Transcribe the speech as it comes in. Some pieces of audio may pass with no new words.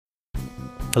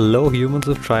Hello, humans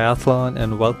of triathlon,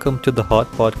 and welcome to the Hot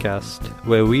Podcast,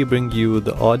 where we bring you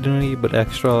the ordinary but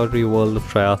extraordinary world of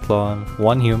triathlon,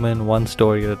 one human, one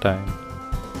story at a time,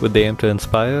 with the aim to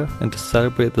inspire and to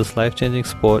celebrate this life changing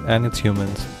sport and its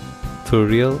humans through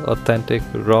real, authentic,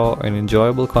 raw, and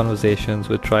enjoyable conversations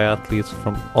with triathletes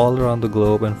from all around the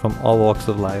globe and from all walks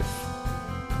of life.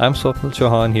 I'm Swapnil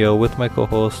Chauhan here with my co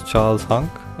host Charles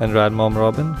Hunk and Radmom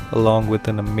Robin, along with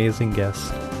an amazing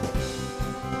guest.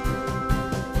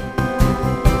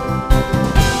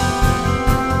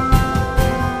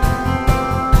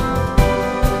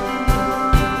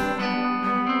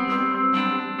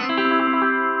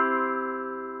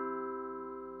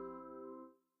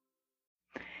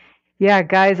 Yeah,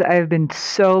 guys, I've been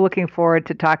so looking forward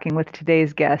to talking with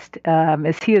today's guest,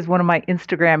 as he is one of my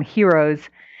Instagram heroes,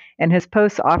 and his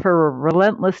posts offer a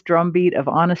relentless drumbeat of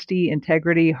honesty,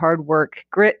 integrity, hard work,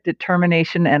 grit,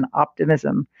 determination, and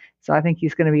optimism. So I think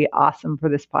he's going to be awesome for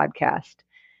this podcast.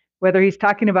 Whether he's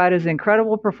talking about his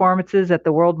incredible performances at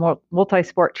the World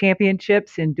Multi-Sport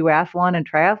Championships in duathlon and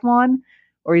triathlon,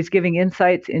 or he's giving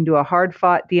insights into a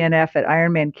hard-fought DNF at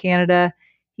Ironman Canada,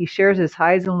 he shares his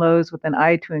highs and lows with an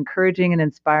eye to encouraging and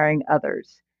inspiring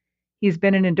others. He's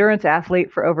been an endurance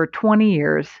athlete for over 20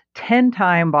 years,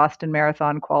 10-time Boston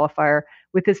Marathon qualifier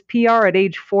with his PR at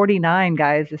age 49,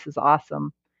 guys. This is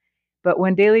awesome. But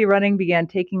when daily running began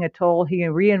taking a toll, he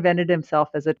reinvented himself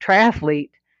as a triathlete,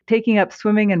 taking up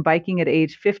swimming and biking at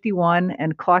age 51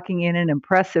 and clocking in an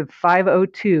impressive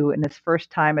 5:02 in his first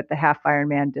time at the half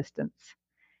Ironman distance.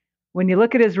 When you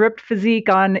look at his ripped physique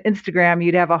on Instagram,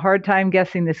 you'd have a hard time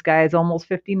guessing this guy is almost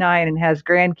 59 and has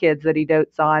grandkids that he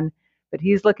dotes on, but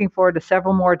he's looking forward to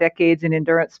several more decades in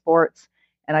endurance sports,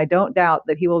 and I don't doubt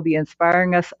that he will be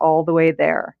inspiring us all the way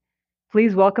there.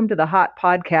 Please welcome to the Hot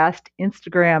Podcast,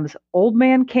 Instagram's Old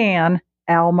Man Can,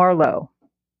 Al Marlowe.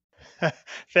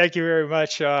 Thank you very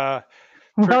much.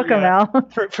 Welcome, Al.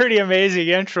 Pretty amazing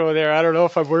intro there. I don't know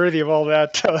if I'm worthy of all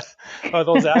that,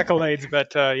 those accolades,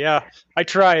 but yeah, I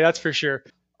try. That's for sure.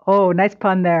 Oh, nice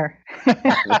pun there.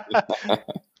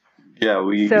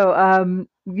 Yeah, So,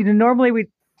 normally we.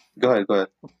 Go ahead.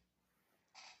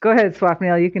 Go ahead,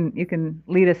 Swapnil. You can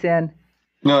lead us in.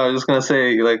 No, I was just gonna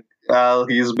say, like Al,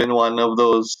 he's been one of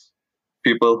those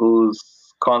people who's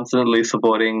constantly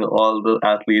supporting all the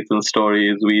athletes and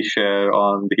stories we share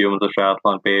on the Humans of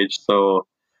Triathlon page. So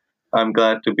I'm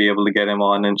glad to be able to get him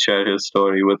on and share his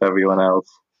story with everyone else.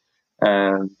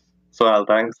 And so Al,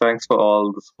 thanks for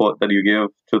all the support that you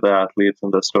give to the athletes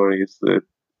and the stories.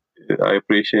 I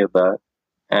appreciate that.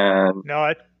 And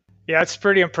it's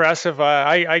pretty impressive.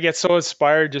 I get so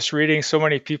inspired just reading so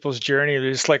many people's journey.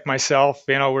 Just like myself,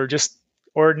 we're just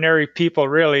ordinary people,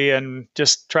 really, and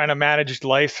just trying to manage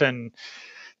life and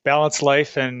balance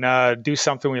life and do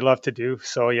something we love to do.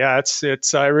 So yeah,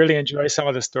 it's I really enjoy some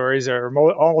of the stories, or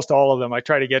almost all of them. I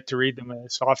try to get to read them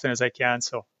as often as I can.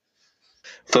 So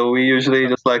we usually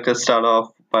just like to start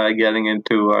off by getting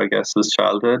into our guest's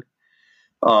childhood,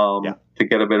 to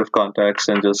get a bit of context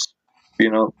and just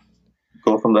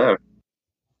go from there.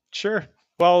 Sure.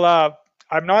 Well,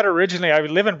 I'm not originally. I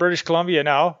live in British Columbia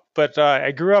now, but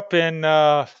I grew up in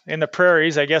the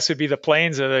prairies. I guess would be the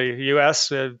plains of the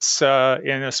U.S. It's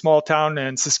in a small town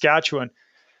in Saskatchewan.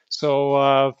 So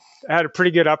I had a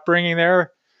pretty good upbringing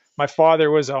there. My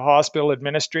father was a hospital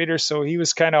administrator, so he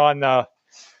was kind of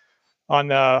on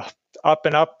the up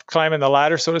and up, climbing the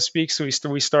ladder, so to speak. So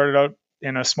we started out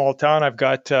in a small town. I've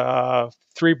got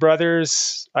three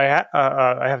brothers. I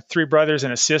have three brothers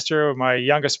and a sister. My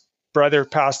youngest brother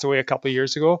passed away a couple of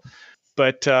years ago,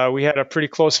 but we had a pretty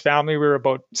close family. We were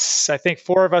about, I think,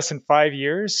 4 of us in 5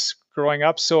 years growing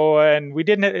up. So, and we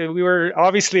were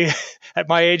obviously at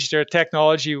my age, their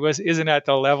technology isn't at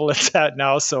the level it's at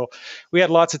now. So we had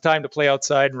lots of time to play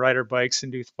outside and ride our bikes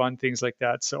and do fun things like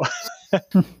that. So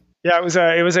yeah,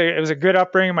 it was a good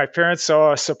upbringing. My parents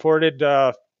supported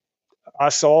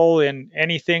us all in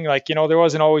anything. Like, there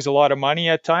wasn't always a lot of money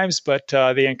at times, but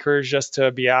they encouraged us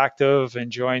to be active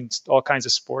and join all kinds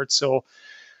of sports. So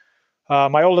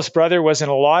my oldest brother wasn't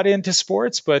a lot into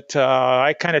sports, but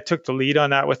I kind of took the lead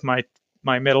on that with my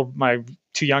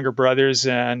two younger brothers.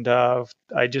 And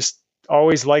I just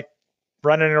always liked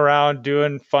running around,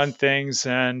 doing fun things.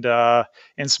 And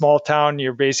in small town,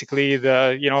 you're basically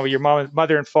your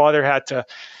mother and father had to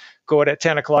go out at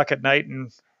 10 o'clock at night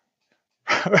and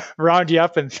round you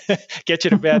up and get you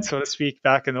to bed, so to speak,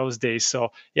 back in those days.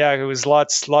 So yeah, it was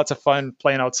lots of fun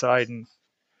playing outside, and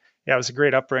yeah, it was a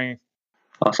great upbringing.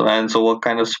 Awesome. And so what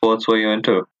kind of sports were you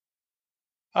into?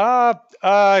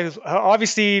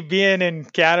 Obviously being in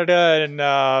Canada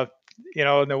and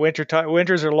in the winter time,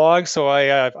 winters are long. So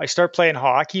I started playing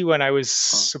hockey when I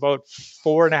was about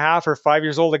 4.5 or 5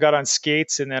 years old. I got on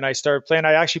skates, and then I started playing.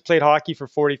 I actually played hockey for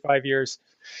 45 years.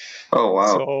 Oh, wow.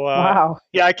 So Wow.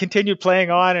 yeah, I continued playing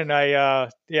on, and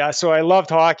so I loved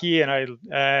hockey, and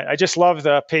I just love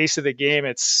the pace of the game,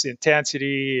 its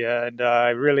intensity, and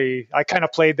I kind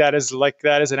of played that as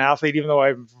an athlete, even though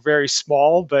I'm very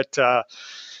small, but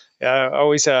I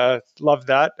always loved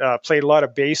that. Played a lot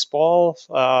of baseball,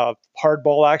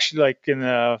 hardball actually, like in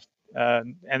the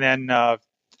and then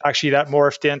actually that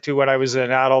morphed into when I was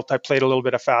an adult. I played a little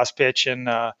bit of fast pitch and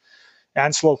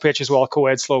slow pitch as well,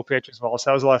 co-ed slow pitch as well. So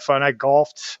that was a lot of fun. I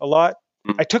golfed a lot.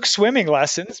 I took swimming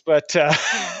lessons, but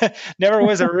never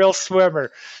was a real swimmer.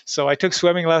 So I took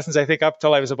swimming lessons, I think, up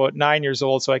till I was about 9 years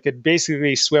old. So I could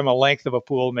basically swim a length of a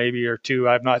pool, maybe, or two.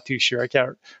 I'm not too sure. I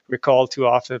can't recall too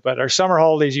often. But our summer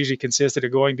holidays usually consisted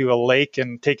of going to a lake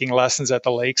and taking lessons at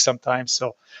the lake sometimes.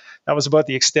 So that was about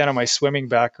the extent of my swimming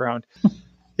background.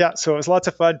 Yeah, so it was lots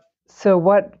of fun. So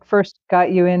what first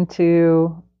got you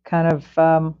into kind of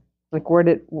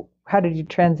how did you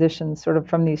transition sort of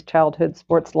from these childhood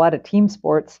sports, a lot of team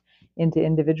sports, into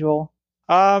individual?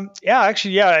 And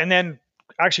then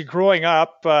actually growing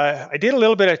up, I did a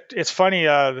little bit of. It's funny,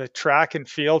 the track and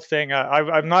field thing.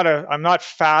 I'm not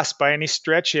fast by any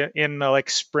stretch in like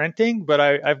sprinting, but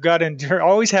I've got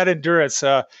always had endurance.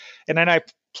 And then I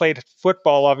played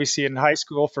football, obviously, in high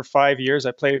school for 5 years.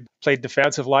 I played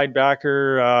defensive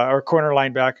linebacker or corner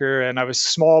linebacker, and I was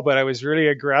small, but I was really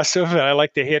aggressive, and I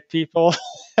like to hit people.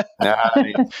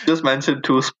 You just mentioned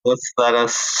two sports that are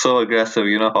so aggressive,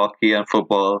 hockey and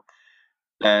football.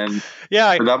 And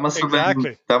yeah, so that must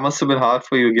have been hard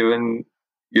for you, given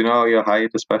your height,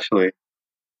 especially.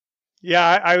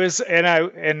 Yeah, I was,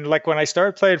 and like when I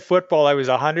started playing football, I was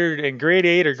 100 in grade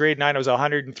 8 or grade 9. I was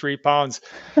 103 pounds.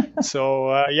 So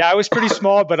I was pretty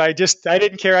small, but I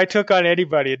didn't care. I took on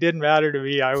anybody. It didn't matter to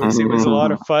me. It was a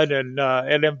lot of fun, and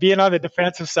then being on the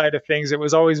defensive side of things, it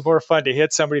was always more fun to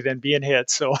hit somebody than being hit.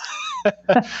 So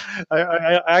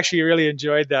I actually really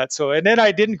enjoyed that. So, and then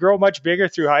I didn't grow much bigger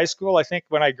through high school. I think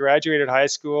when I graduated high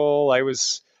school,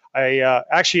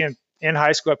 actually in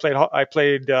high school I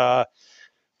played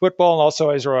football, and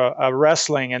also as a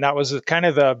wrestling, and that was kind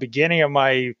of the beginning of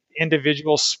my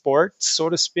individual sport, so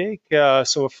to speak.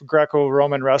 So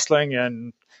Greco-Roman wrestling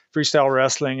and freestyle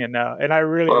wrestling, and I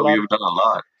really loved. You've done a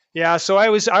lot. Yeah, so I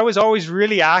was always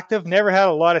really active. Never had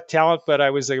a lot of talent, but I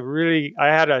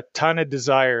had a ton of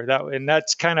desire.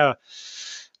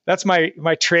 That's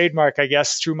my trademark, I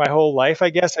guess, through my whole life. I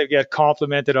guess I get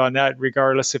complimented on that,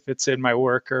 regardless if it's in my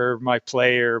work or my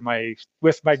play or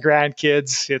with my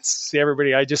grandkids. It's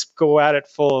everybody. I just go at it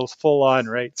full on,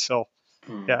 right? So,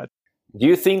 yeah. Do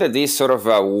you think that this sort of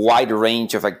wide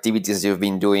range of activities you've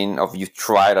been doing, you've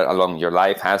tried along your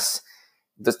life, does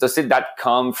that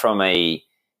come from a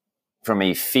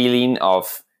feeling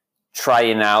of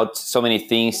trying out so many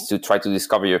things to try to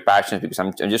discover your passions? Because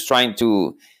I'm just trying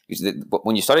to.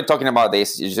 When you started talking about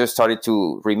this, you just started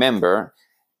to remember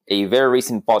a very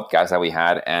recent podcast that we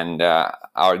had, and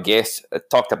our guest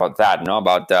talked about that,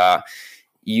 about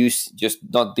you just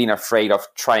not being afraid of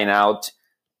trying out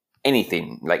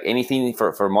anything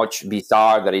for much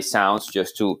bizarre that it sounds,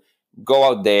 just to go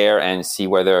out there and see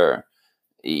whether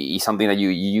it's something that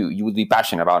you would be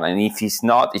passionate about, and if it's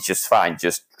not, it's just fine.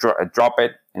 Just drop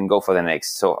it and go for the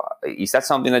next. So, is that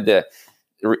something that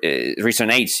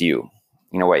resonates you?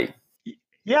 In a way.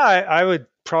 Yeah, I would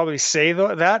probably say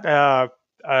that.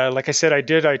 Like I said,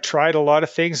 I tried a lot of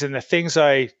things, and the things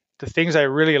I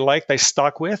really liked, I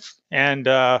stuck with, and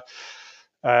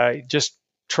just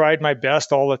tried my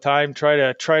best all the time. Try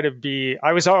to be.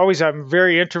 I'm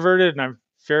very introverted, and I'm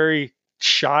very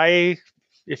shy.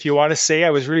 If you want to say, I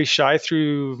was really shy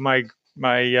through my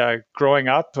growing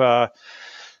up,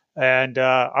 and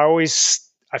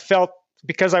I felt.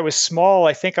 Because I was small,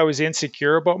 I think I was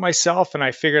insecure about myself, and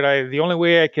I figured the only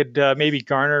way I could maybe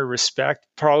garner respect,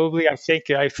 probably, I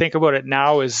think about it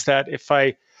now, is that if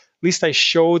at least I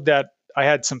showed that I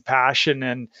had some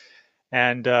passion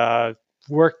and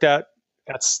worked at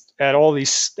all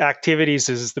these activities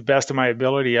as the best of my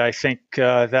ability. I think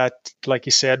that, like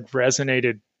you said,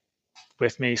 resonated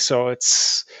with me. So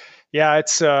it's. Yeah,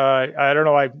 it's, I don't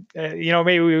know. I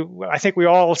think we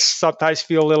all sometimes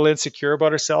feel a little insecure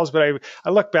about ourselves, but I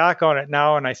look back on it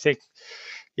now and I think,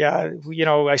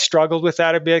 I struggled with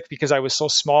that a bit because I was so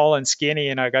small and skinny,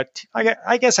 and I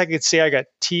guess I could say I got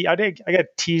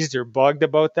teased or bugged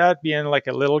about that, being like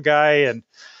a little guy. And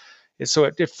so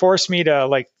it forced me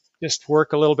to just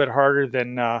work a little bit harder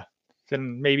than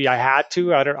maybe I had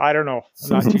to. I don't know. I'm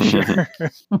not too sure.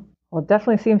 Well, it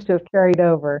definitely seems to have carried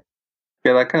over.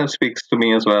 Yeah, that kind of speaks to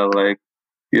me as well. Like,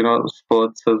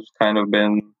 sports has kind of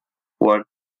been what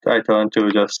I turn to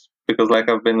just because, like,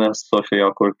 I've been a socially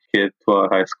awkward kid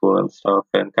throughout high school and stuff,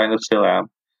 and kind of still am.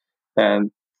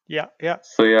 And Yeah, yeah.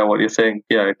 so, yeah, what you're saying,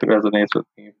 yeah, it resonates with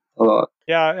me a lot.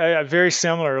 Yeah, very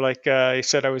similar. Like I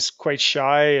said, I was quite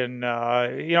shy, and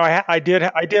I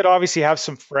did obviously have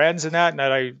some friends in that, and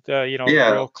that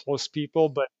Yeah. real close people,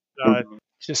 but Mhm.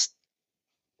 just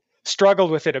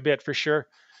struggled with it a bit for sure.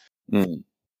 Mm.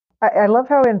 I love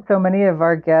how in so many of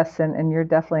our guests, and you're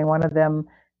definitely one of them,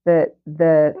 that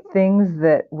the things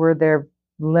that were their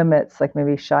limits, like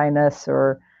maybe shyness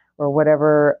or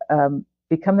whatever,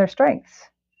 become their strengths.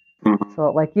 Mhm.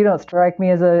 So, like, you don't strike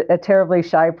me as a terribly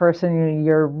shy person.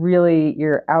 Your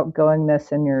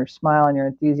outgoingness and your smile and your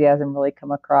enthusiasm really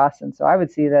come across, and so I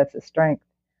would see that as a strength.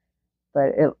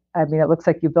 But it looks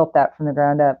like you built that from the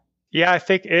ground up. Yeah, I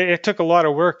think it took a lot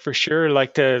of work for sure,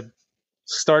 like to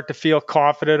start to feel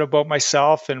confident about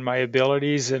myself and my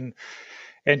abilities, and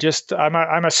just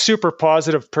I'm a super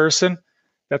positive person.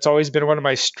 That's always been one of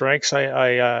my strengths.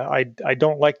 I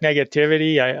don't like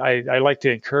negativity. I like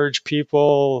to encourage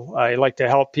people. I like to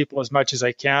help people as much as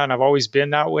I can. I've always been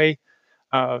that way.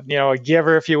 A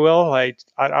giver, if you will. I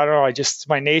don't know. I just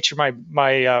my nature,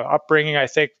 my upbringing. I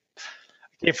think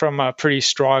I came from a pretty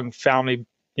strong family,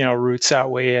 roots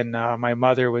that way. And my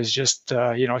mother was just,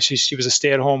 she was a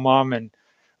stay-at-home mom and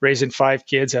raising 5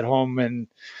 kids at home, and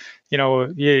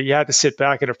you had to sit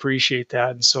back and appreciate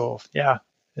that. And so, yeah,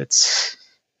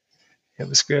 it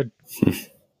was good.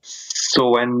 So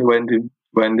when did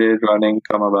running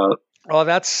come about? Oh,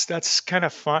 that's kind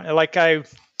of fun.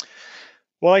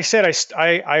 Well, I said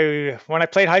I when I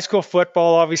played high school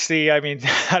football, obviously, I mean,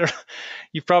 I don't,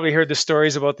 you've probably heard the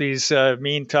stories about these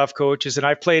mean, tough coaches, and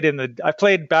I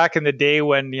played back in the day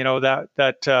when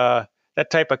that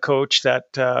type of coach that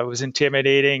was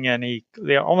intimidating, and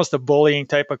almost a bullying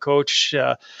type of coach.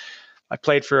 I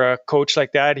played for a coach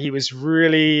like that. He was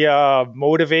really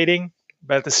motivating,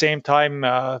 but at the same time,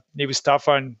 he was tough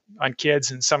on kids,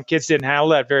 and some kids didn't handle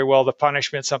that very well. The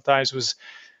punishment sometimes was,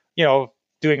 you know,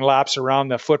 doing laps around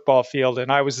the football field,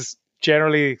 and I was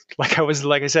generally like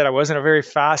I said, I wasn't a very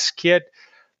fast kid,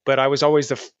 but I was always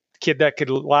the kid that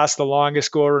could last the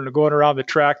longest going around the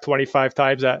track 25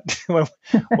 times that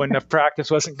when the practice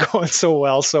wasn't going so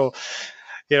well. So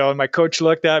my coach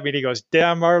looked at me and he goes,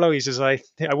 "Damn, Marlo," he says, I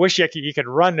wish you could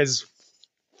run as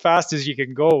fast as you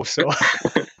can go." So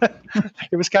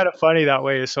it was kind of funny that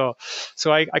way. So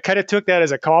I kind of took that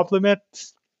as a compliment,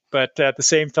 but at the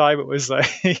same time, it was like,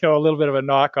 a little bit of a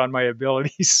knock on my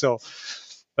abilities. So,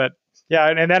 but yeah.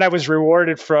 And then I was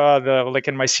rewarded for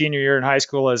in my senior year in high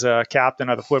school as a captain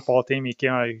of the football team. He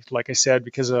came, like I said,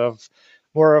 because of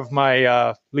more of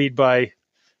my lead by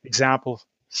example.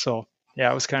 So yeah,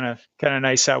 it was kind of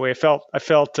nice that way. I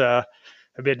felt a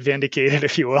bit vindicated,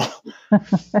 if you will.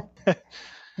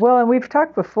 Well, and we've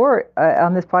talked before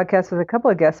on this podcast with a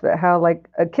couple of guests about how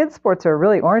kids sports are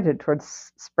really oriented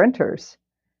towards sprinters.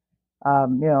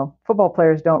 Football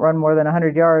players don't run more than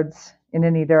 100 yards in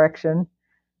any direction.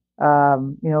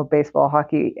 Baseball,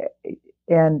 hockey,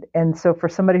 and so for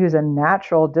somebody who's a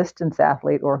natural distance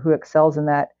athlete or who excels in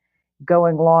that,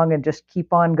 going long and just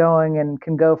keep on going and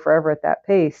can go forever at that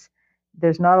pace,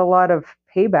 there's not a lot of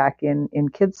payback in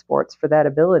kids sports for that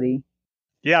ability.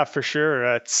 Yeah, for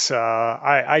sure. It's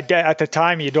at the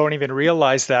time you don't even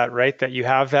realize that, right? That you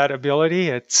have that ability.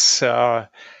 It's I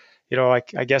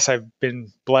guess I've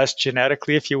been blessed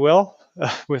genetically, if you will,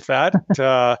 with that.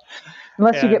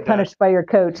 Unless you get punished by your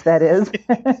coach, that is.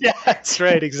 Yeah, that's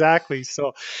right, exactly.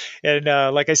 So, and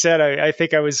like I said, I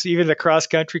think I was even the cross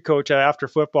country coach after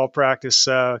football practice.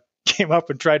 Came up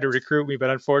and tried to recruit me,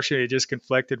 but unfortunately, it just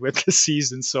conflicted with the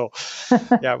season. So,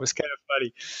 yeah, it was kind of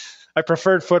funny. I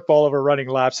preferred football over running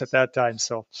laps at that time.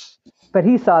 So, but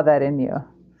he saw that in you.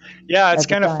 Yeah, it's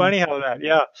kind of funny how that,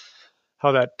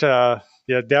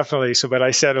 yeah, definitely. So, but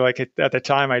I said, like, at the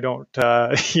time, I don't,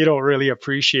 you don't really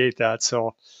appreciate that.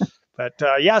 So, but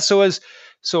yeah,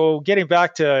 so getting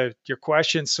back to your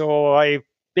question. So I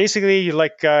basically,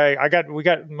 we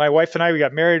got my wife and I, we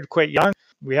got married quite young.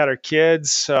 We had our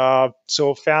kids.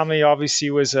 So family obviously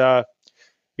was,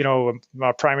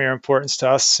 primary importance to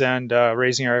us, and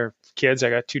raising our kids. I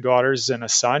got 2 daughters and a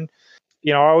son.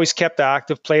 I always kept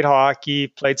active, played hockey,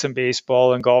 played some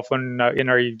baseball and golf in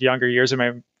our younger years of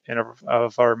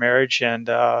our marriage, and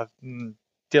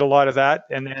did a lot of that.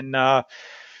 And then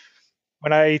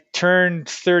when I turned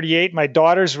 38, my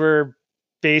daughters were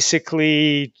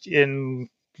basically in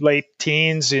late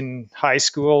teens in high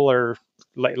school or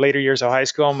later years of high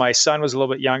school. My son was a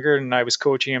little bit younger, and I was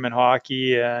coaching him in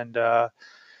hockey, and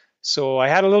so I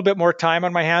had a little bit more time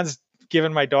on my hands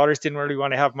given my daughters didn't really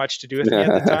want to have much to do with me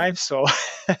at the time. So,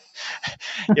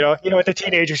 you know what the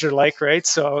teenagers are like, right?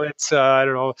 So it's, I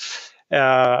don't know.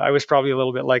 I was probably a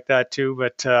little bit like that too.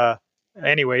 But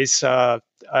anyways, a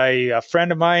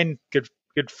friend of mine, good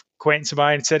acquaintance of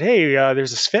mine, said, "Hey,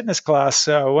 there's this fitness class.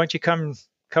 Why don't you come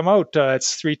out?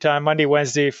 It's 3 times, Monday,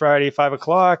 Wednesday, Friday, 5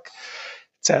 o'clock.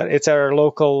 It's at our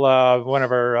local one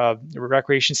of our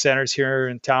recreation centers here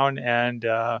in town." And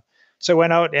so I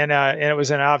went out, and it was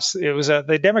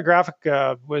the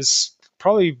demographic was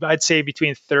probably, I'd say,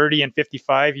 between 30 and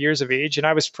 55 years of age, and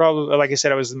I was probably, like I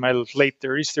said, I was in my late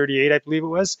 30s, 38, I believe it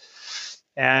was,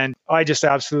 and I just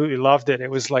absolutely loved it. It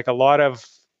was like a lot of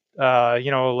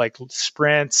like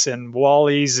sprints and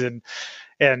wallies,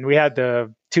 and we had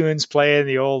the tunes playing,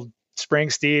 the old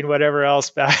Springsteen, whatever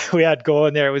else we had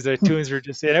going there. It was the tunes were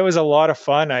just, and it was a lot of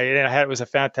fun. It was a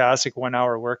fantastic 1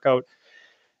 hour workout.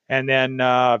 And then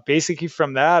basically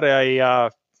from that,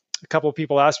 a couple of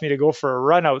people asked me to go for a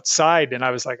run outside, and I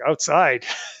was like, outside?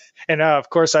 And of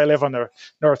course, I live on the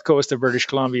north coast of British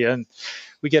Columbia, and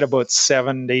we get about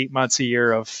 7 to 8 months a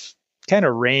year of kind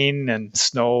of rain and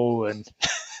snow, and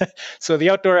so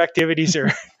the outdoor activities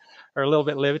are a little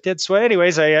bit limited. So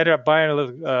anyways, I ended up buying a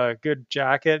little good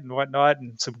jacket and whatnot,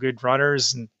 and some good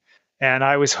runners, and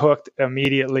I was hooked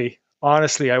immediately.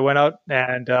 Honestly, I went out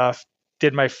and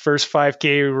did my first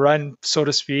 5K run, so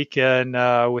to speak, and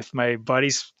with my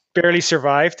buddies, barely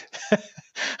survived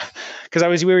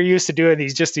because we were used to doing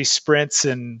these sprints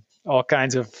and all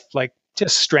kinds of like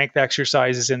just strength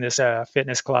exercises in this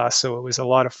fitness class. So it was a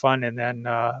lot of fun. And then,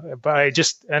 but I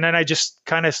just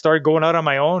kind of started going out on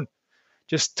my own,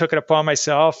 just took it upon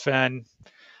myself. And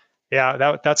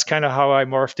yeah, that's kind of how I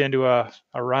morphed into a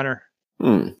runner.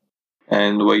 And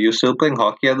were you still playing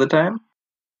hockey at the time?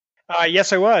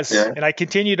 Yes, I was. Yeah. And I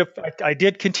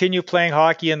did continue playing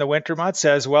hockey in the winter months,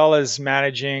 as well as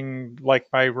managing like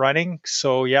my running.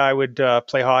 So yeah, I would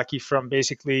play hockey from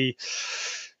basically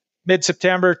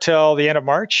mid-September till the end of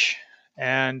March,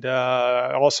 and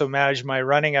also manage my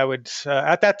running. I would,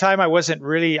 at that time, I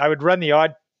would run the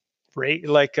odd rate.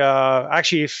 Like,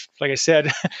 actually, like I said,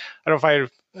 I don't know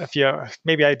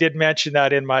maybe I did mention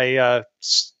that in my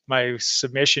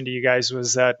submission to you guys,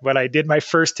 was that when I did my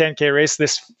first 10K race,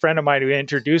 this friend of mine who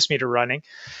introduced me to running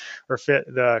or fit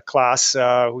the class,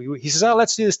 he says, "Oh,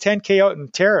 let's do this 10K out in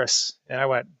Terrace." And I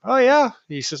went, "Oh yeah."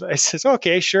 I says,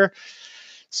 "Okay, sure."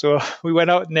 So we went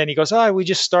out, and then he goes, "Oh, we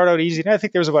just start out easy." And I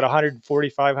think there was about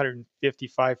 145,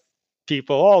 155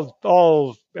 people,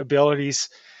 all abilities.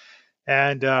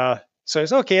 And so I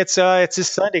said, "Okay, it's this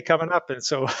Sunday coming up." And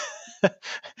so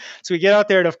we get out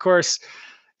there, and of course,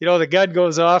 the gun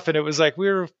goes off, and it was like we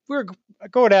were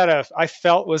going at I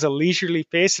felt was a leisurely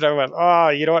pace, and I went, "Oh,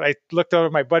 you know what?" I looked over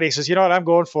at my buddy. He says, "You know what? I'm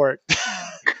going for it."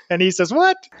 And he says,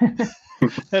 "What?"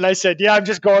 And I said, "Yeah, I'm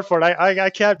just going for it. I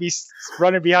can't be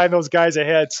running behind those guys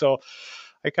ahead." So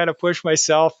I kind of pushed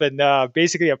myself, and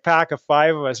basically a pack of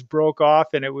 5 of us broke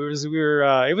off, and it was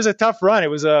a tough run. It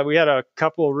was we had a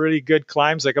couple of really good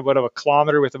climbs, like about a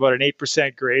kilometer with about an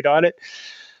 8% grade on it.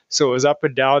 So it was up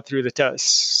and down through the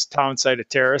town side of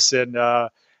Terrace, and on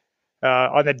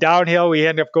the downhill, we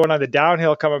ended up going on the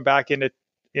downhill, coming back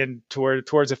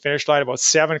towards the finish line, about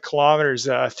 7 kilometers.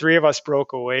 3 of us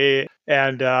broke away,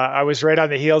 and I was right on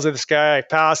the heels of this guy. I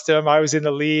passed him. I was in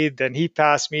the lead. Then he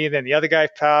passed me. Then the other guy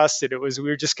passed, and we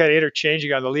were just kind of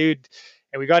interchanging on the lead.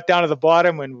 And we got down to the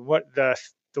bottom, and the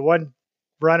one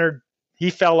runner,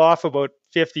 he fell off about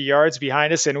 50 yards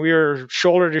behind us, and we were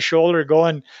shoulder to shoulder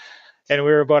going. And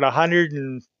we were about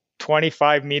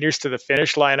 125 meters to the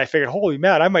finish line. I figured, holy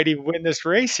man, I might even win this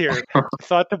race here. I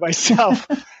thought to myself,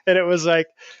 and it was like,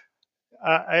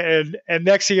 and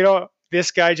next thing you know,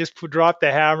 this guy just dropped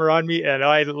the hammer on me, and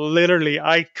I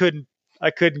couldn't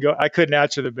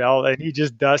answer the bell, and he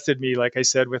just dusted me, like I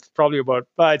said, with probably about,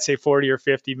 I'd say 40 or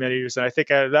 50 meters. And I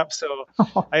think I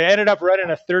ended up running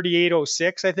a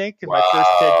 38:06, I think, in my first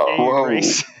 10K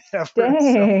race.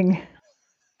 Dang.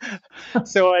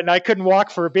 So, and I couldn't walk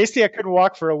for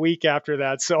a week after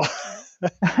that. So,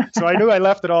 so I knew I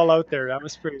left it all out there. That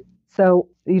was pretty. So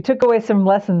you took away some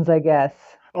lessons, I guess.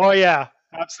 Oh yeah,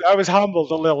 I was humbled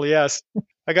a little. Yes,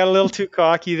 I got a little too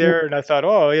cocky there, and I thought,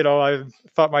 I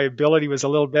thought my ability was a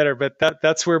little better, but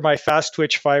that's where my fast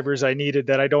twitch fibers I needed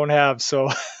that I don't have. So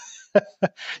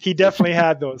he definitely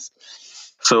had those.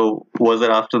 So was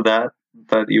it after that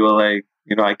you were like,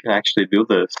 I can actually do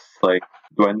this? Like,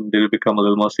 when did it become a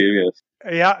little more serious?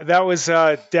 Yeah, that was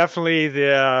definitely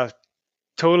the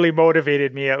totally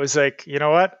motivated me. It was like, you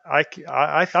know what,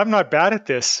 I'm not bad at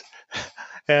this,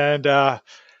 and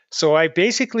so I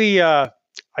basically I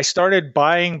started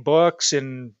buying books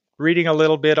and reading a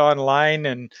little bit online,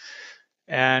 and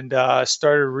and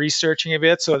started researching a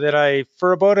bit. So that I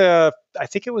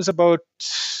think it was about,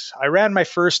 I ran my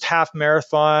first half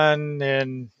marathon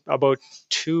in about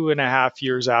 2.5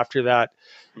 years after that.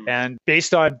 And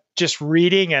based on just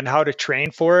reading and how to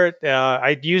train for it,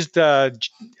 I'd used, I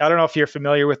don't know if you're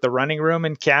familiar with the Running Room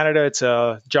in Canada. It's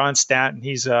John Stanton.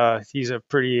 He's a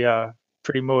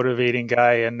pretty motivating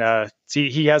guy, and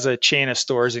he has a chain of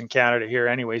stores in Canada here.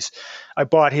 Anyways, I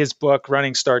bought his book,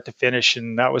 Running Start to Finish,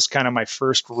 and that was kind of my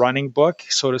first running book,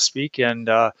 so to speak, and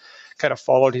kind of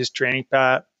followed his training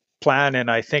plan. And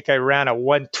I think I ran a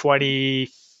 120,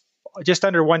 just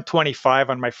under 125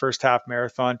 on my first half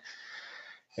marathon.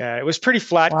 It was pretty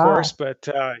flat course, but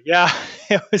yeah,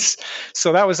 it was.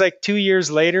 So that was like 2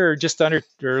 years later, or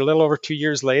a little over 2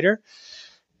 years later.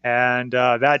 And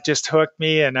that just hooked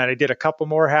me. And then I did a couple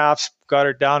more halves, got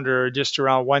it down to just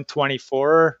around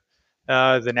 124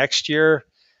 the next year.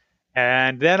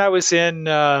 And then I was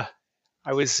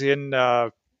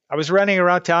running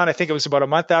around town. I think it was about a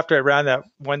month after I ran that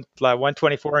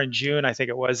 124 in June, I think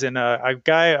it was. And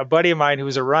a buddy of mine who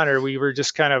was a runner, we were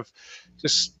I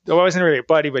wasn't really a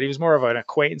buddy, but he was more of an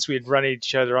acquaintance. We had run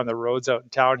each other on the roads out in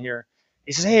town here.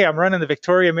 He says, "Hey, I'm running the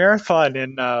Victoria Marathon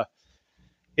in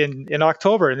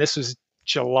October." And this was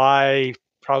July,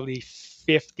 probably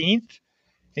 15th.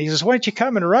 And he says, "Why don't you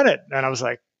come and run it?" And I was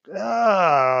like,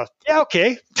 yeah,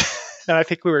 okay. And I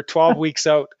think we were 12 weeks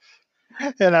out.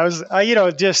 And I was,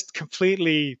 just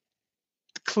completely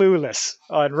clueless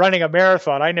on running a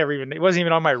marathon. It wasn't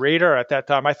even on my radar at that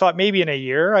time. I thought maybe in a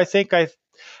year,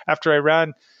 after I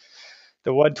ran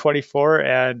the 124,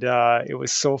 and it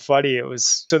was so funny.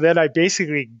 So then I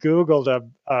basically Googled a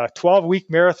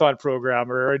 12-week marathon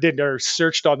program, or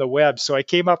searched on the web. So I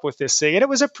came up with this thing, and it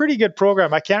was a pretty good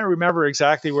program. I can't remember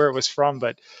exactly where it was from,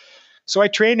 but so I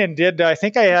trained and did, I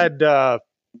think I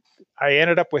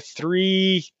ended up with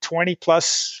 3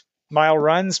 20+ mile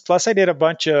runs. Plus I did a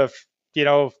bunch of,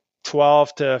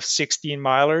 12 to 16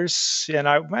 milers, and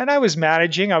I was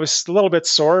managing. I was a little bit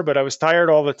sore, but I was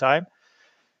tired all the time.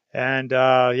 And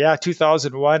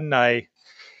 2001, I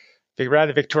ran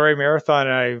the Victoria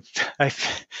Marathon,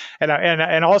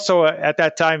 and also at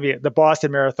that time the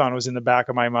Boston Marathon was in the back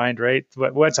of my mind, right?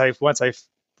 But once I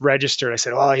registered, I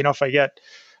said, well, if I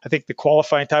think the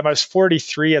qualifying time, I was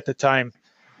 43 at the time.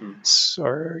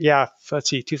 So, let's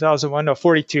see, 2001, no,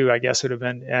 42, I guess it would have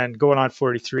been, and going on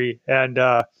 43. And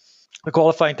the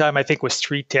qualifying time, I think, was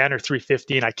 3:10 or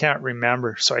 3:15. I can't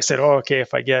remember. So I said, oh, okay,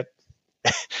 if I get,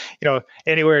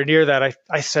 anywhere near that,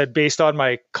 I said, based on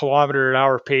my kilometer an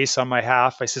hour pace on my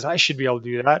half, I said, I should be able to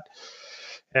do that.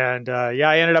 And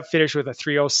I ended up finishing with a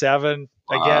 3:07.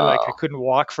 Again, like I couldn't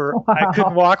walk for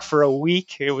a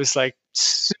week. It was like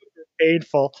super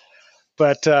painful.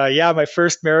 But my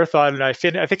first marathon, I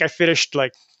think I finished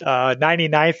like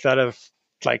 99th out of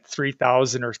like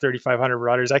 3,000 or 3,500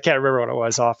 runners. I can't remember what it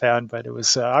was offhand, but it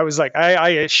was. I was like,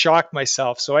 I shocked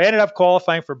myself. So I ended up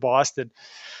qualifying for Boston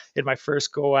in my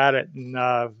first go at it, and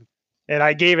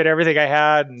I gave it everything I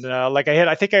had. And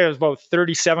I think I was about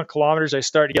 37 kilometers. I was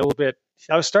starting to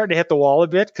hit the wall a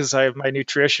bit because my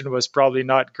nutrition was probably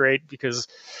not great because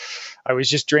I was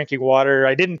just drinking water.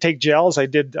 I didn't take gels. I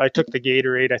took the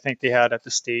Gatorade I think they had at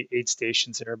the aid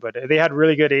stations there, but they had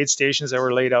really good aid stations that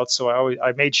were laid out. So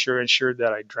I made ensured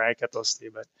that I drank at those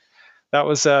things. But that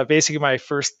was basically my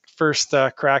first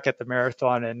crack at the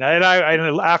marathon. And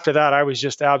after that, I was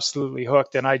just absolutely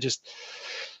hooked. And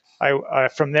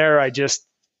from there, I just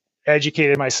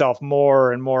educated myself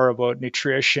more and more about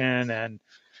nutrition and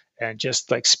just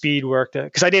like speed work,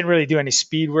 because I didn't really do any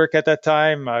speed work at that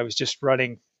time. I was just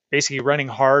basically running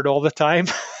hard all the time.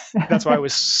 That's why I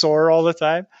was sore all the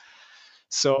time.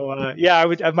 So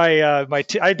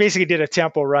I basically did a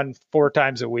tempo run 4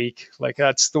 times a week. Like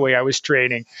that's the way I was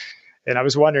training. And I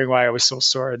was wondering why I was so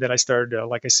sore. And then I started to,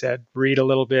 like I said, read a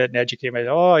little bit and educate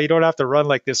myself. Oh, you don't have to run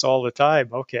like this all the time.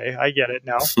 Okay, I get it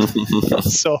now.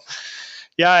 So,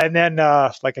 and then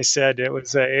like I said, it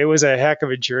was a heck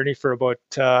of a journey for about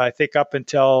I think up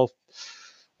until,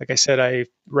 like I said, I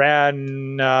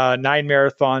ran 9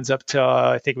 marathons up to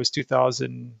I think it was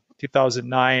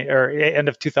 2009 or end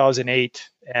of 2008,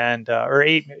 and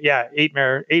eight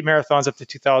marathons up to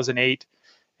 2008,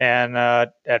 and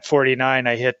at 49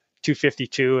 I hit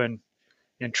 252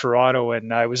 in Toronto,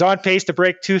 and I was on pace to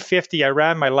break 250. I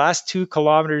ran my last 2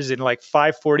 kilometers in like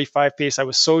 5:45 pace. I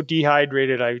was so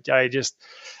dehydrated. I thought I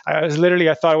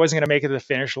wasn't going to make it to the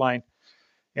finish line.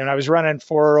 And I was running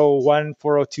 401,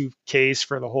 402 Ks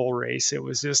for the whole race. It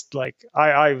was just like,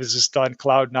 I was just on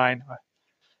cloud 9.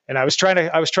 And I was trying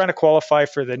to qualify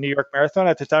for the New York Marathon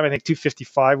at the time. I think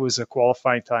 2:55 was a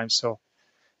qualifying time. So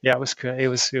yeah, it was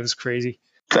crazy.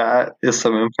 That is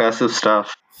some impressive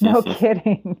stuff. No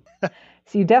kidding.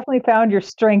 So you definitely found your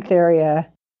strength area.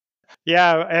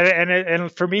 Yeah,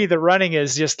 and for me, the running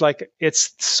is just like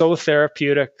it's so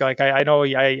therapeutic. Like I know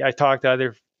I talk to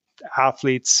other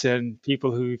athletes and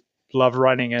people who love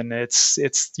running, and it's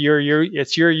your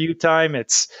you time.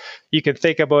 It's you can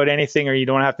think about anything, or you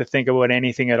don't have to think about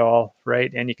anything at all,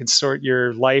 right? And you can sort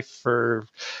your life for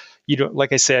you don't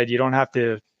like I said, you don't have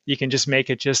to. You can just make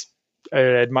it just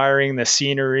admiring the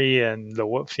scenery and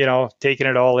taking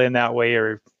it all in that way,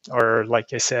 or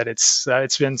like I said, it's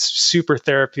been super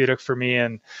therapeutic for me,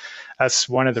 and that's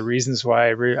one of the reasons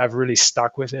why I've really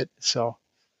stuck with it. So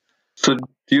do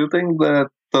you think that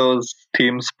those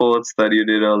team sports that you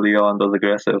did early on, those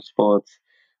aggressive sports,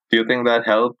 do you think that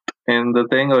helped in the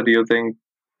thing, or do you think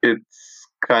it's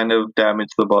kind of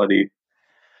damaged the body?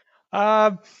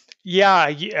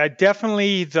 Yeah,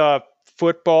 definitely the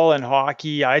football and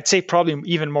hockey. I'd say probably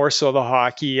even more so the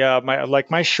hockey.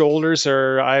 My shoulders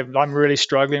I'm really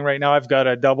struggling right now. I've got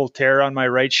a double tear on my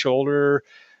right shoulder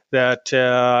that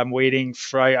I'm waiting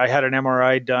for. I had an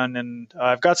MRI done, and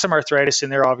I've got some arthritis in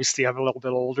there. Obviously, I'm a little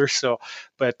bit older,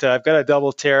 but I've got a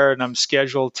double tear, and I'm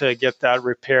scheduled to get that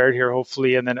repaired here,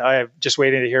 hopefully. And then I'm just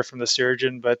waiting to hear from the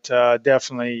surgeon. But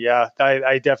definitely, yeah,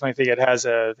 I definitely think it has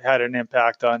had an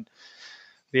impact on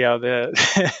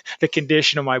the the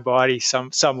condition of my body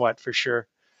somewhat for sure.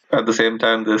 At the same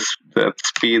time, that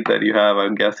speed that you have,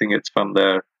 I'm guessing it's from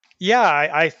there. Yeah,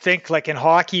 I think like in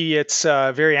hockey, it's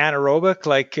very anaerobic.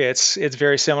 Like it's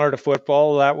very similar to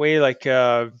football that way. Like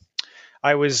I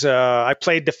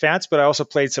played defense, but I also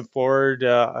played some forward.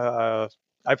 I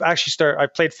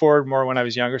played forward more when I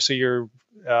was younger. So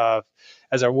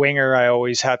as a winger, I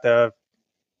always had to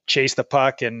chase the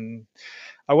puck, and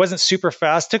I wasn't super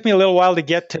fast. It took me a little while to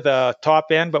get to the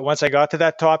top end, but once I got to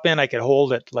that top end, I could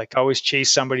hold it. Like I always chase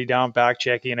somebody down, back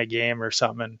checking a game or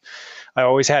something. And I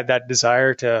always had that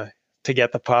desire to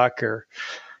get the puck or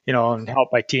and help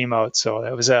my team out. So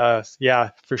that was yeah,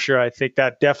 for sure. I think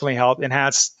that definitely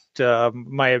enhanced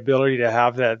my ability to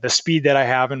have the speed that I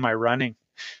have in my running,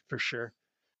 for sure.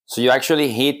 So you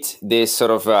actually hit this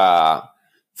sort of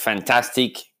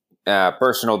fantastic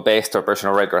personal best or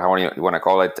personal record, however you want to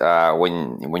call it,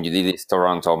 when you did this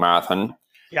Toronto Marathon.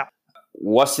 Yeah.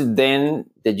 Was it then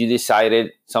that you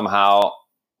decided somehow,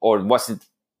 or was it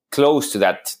close to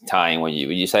that time when you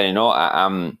decided, no,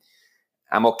 I'm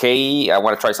okay, I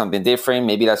want to try something different?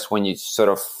 Maybe that's when you sort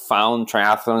of found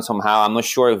triathlon somehow. I'm not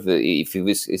sure if it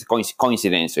was a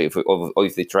coincidence or if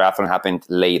the triathlon happened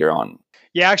later on.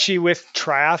 Yeah, actually, with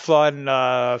triathlon,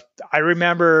 I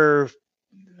remember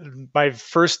my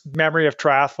first memory of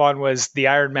triathlon was the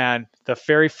Ironman, the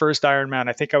very first Ironman.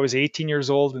 I think I was 18 years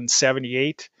old in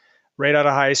 78, right out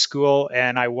of high school.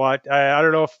 And I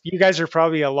don't know if you guys are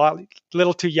probably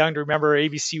little too young to remember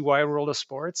ABC Wide World of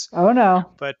Sports. Oh, no.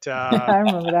 But I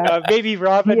remember that. maybe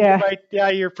Robin, Yeah.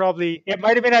 it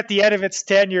might have been at the end of its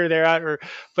tenure there.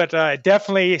 But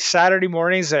definitely Saturday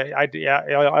mornings,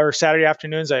 or Saturday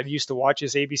afternoons, I used to watch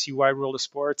this ABC Wide World of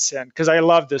Sports, and because I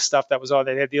loved this stuff that was on.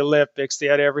 They had the Olympics, they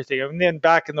had everything. And then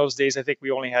back in those days, I think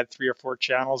we only had 3 or 4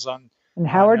 channels on. And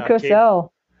Howard Cosell.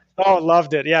 Oh,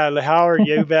 loved it. Yeah, Howard,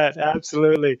 you bet.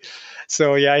 Absolutely.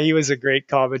 So yeah, he was a great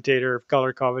color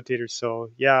commentator. So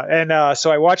yeah, and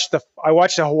so I watched the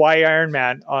Hawaii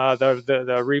Ironman,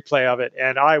 the replay of it,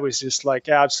 and I was just like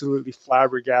absolutely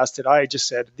flabbergasted. I just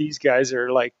said, these guys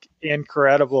are like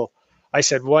incredible. I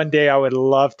said one day I would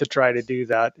love to try to do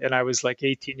that, and I was like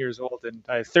 18 years old,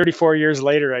 and 34 years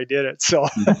later I did it. So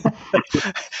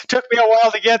took me a while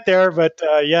to get there, but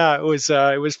yeah, it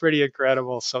was pretty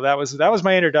incredible. So that was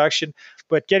my introduction.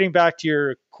 But getting back to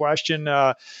your question,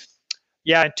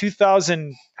 yeah, in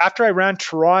 2000, after I ran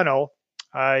Toronto,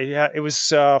 it was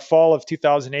fall of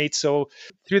 2008. So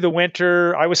through the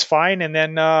winter, I was fine, and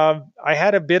then I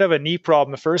had a bit of a knee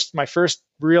problem. My first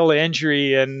real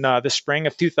injury in the spring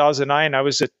of 2009. I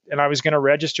was going to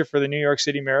register for the New York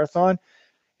City Marathon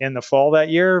in the fall that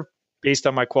year, based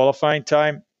on my qualifying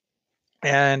time,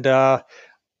 and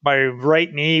my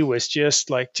right knee was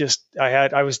I think I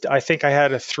had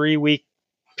a 3-week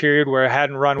period where I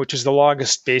hadn't run, which is the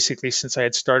longest basically since I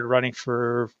had started running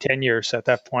for 10 years at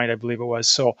that point, I believe it was.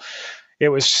 So it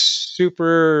was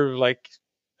super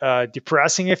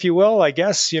depressing, if you will, I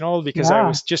guess, because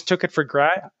I took it for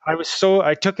granted.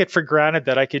 I took it for granted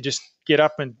that I could just get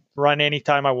up and run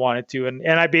anytime I wanted to. And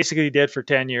I basically did for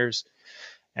 10 years.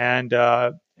 And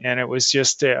it was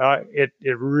just, it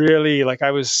really,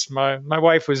 my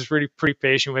wife was really pretty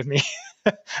patient with me.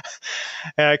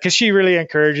 Because she really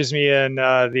encourages me, and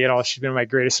she's been my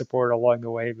greatest supporter along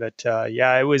the way. But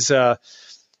yeah, it was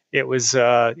it was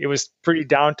pretty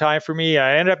downtime for me.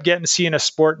 I ended up getting seeing a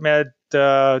sport med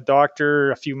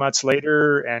doctor a few months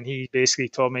later, and he basically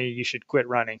told me you should quit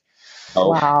running. Oh,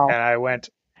 Wow. And I went,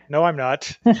 no, I'm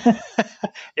not.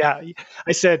 Yeah,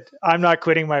 I said I'm not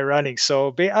quitting my running.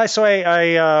 So I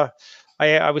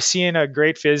was seeing a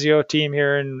great physio team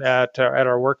here at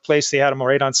our workplace. They had them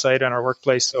right on site on our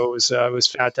workplace, so it was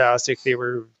fantastic. They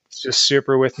were just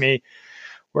super with me,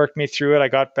 worked me through it. I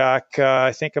got back,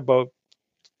 I think about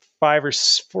 4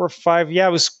 or 5. Yeah,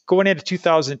 it was going into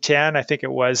 2010, I think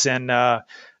it was, and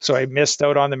so I missed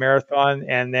out on the marathon,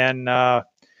 and then.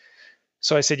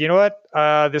 So I said, you know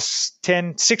what, this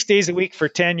 6 days a week for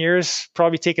 10 years,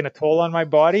 probably taking a toll on my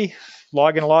body,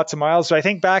 logging lots of miles. So I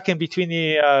think back in between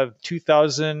the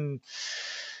 2000,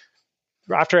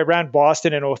 after I ran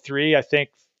Boston in 03, I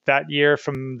think that year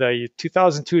from the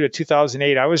 2002 to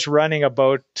 2008, I was running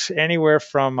about anywhere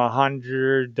from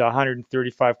 100 to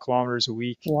 135 kilometers a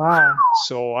week. Wow.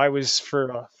 So I was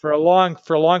for a long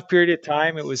period of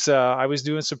time. It was I was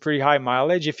doing some pretty high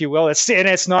mileage, if you will.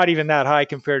 It's not even that high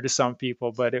compared to some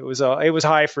people, but it was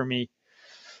high for me,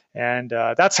 and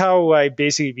that's how I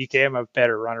basically became a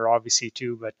better runner, obviously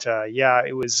too. But yeah,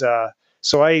 it was.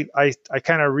 So I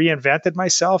kind of reinvented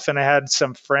myself, and I had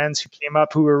some friends who came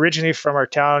up who were originally from our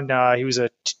town. He was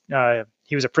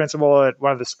a principal at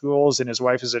one of the schools, and his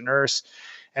wife is a nurse,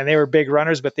 and they were big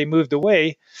runners, but they moved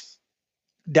away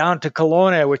down to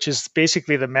Kelowna, which is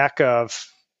basically the mecca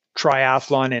of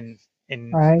triathlon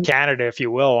in Right. Canada, if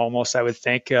you will, almost, I would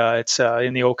think. It's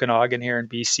in the Okanagan here in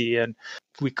BC, and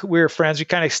we were friends. We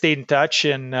kind of stayed in touch,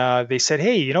 and they said,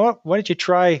 hey, you know what? Why don't you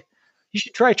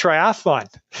should try triathlon.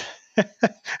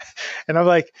 And I'm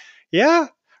like, yeah,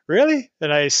 really?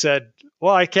 And I said,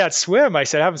 well, I can't swim. I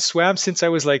said, I haven't swam since I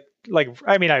was I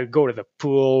mean, I would go to the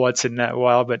pool once in a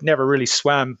while, but never really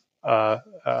swam a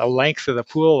length of the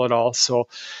pool at all. So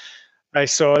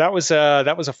that was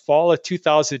a fall of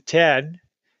 2010.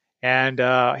 And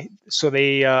so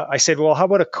I said, well, how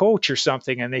about a coach or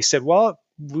something? And they said, well,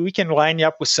 we can line you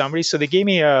up with somebody. So they gave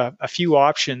me a few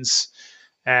options.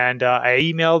 And I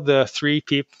emailed the three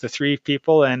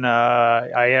people, and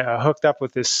I hooked up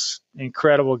with this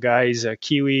incredible guy. He's a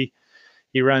Kiwi.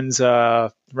 He runs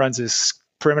his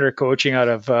perimeter coaching out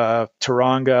of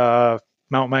Taronga,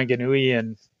 Mount Maunganui,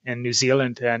 and in New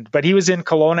Zealand. But he was in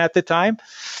Kelowna at the time,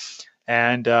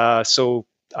 and so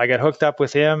I got hooked up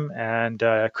with him. And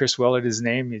Chris Willard, his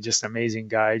name. He's just an amazing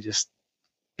guy, just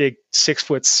big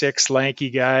 6'6"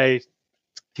 lanky guy.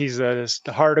 He's the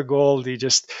heart of gold.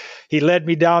 He led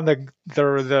me down the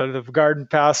garden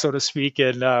path, so to speak,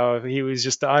 and he was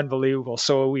just unbelievable.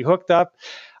 So we hooked up.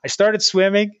 I started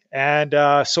swimming, and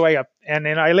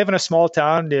then I live in a small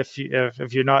town. If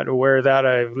you're not aware of that,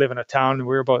 I live in a town.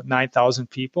 We're about 9,000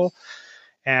 people,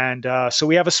 and so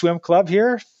we have a swim club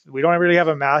here. We don't really have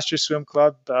a master swim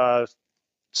club.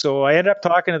 So I ended up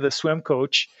talking to the swim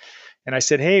coach, and I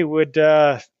said, "Hey,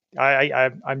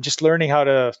 I'm just learning how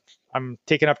to. I'm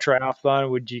taking up triathlon.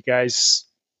 Would you guys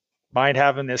mind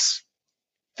having this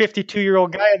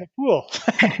 52-year-old guy in the pool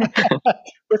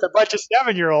with a bunch of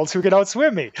 7-year-olds who can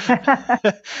outswim me?"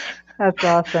 That's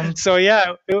awesome. So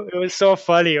yeah, it was so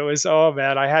funny. It was, oh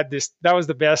man, that was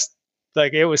the best.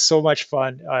 Like, it was so much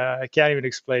fun. I can't even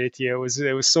explain it to you.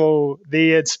 It was so,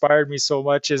 they inspired me so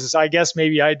much, as I guess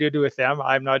maybe I did with them.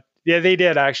 I'm not, yeah, they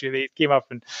did actually. They came up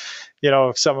and,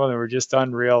 some of them were just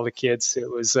unreal, the kids.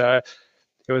 It was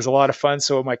a lot of fun.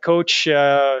 So my coach,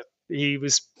 I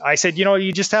said,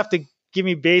 you just have to give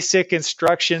me basic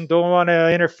instruction. Don't want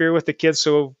to interfere with the kids.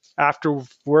 So after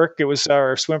work,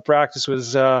 our swim practice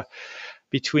was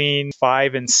between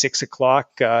 5 and 6 o'clock,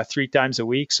 3 times a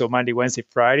week. So Monday, Wednesday,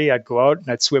 Friday, I'd go out and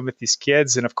I'd swim with these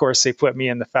kids. And of course, they put me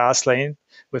in the fast lane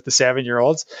with the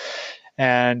 7-year-olds.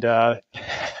 And that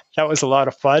was a lot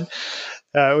of fun.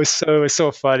 It was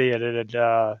so funny. And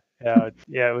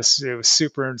it was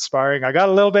super inspiring. I got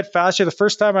a little bit faster. The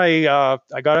first time I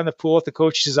got in the pool with the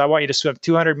coach, he says, "I want you to swim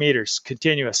 200 meters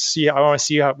continuous. I want to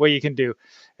see what you can do."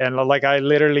 And I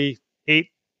literally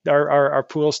our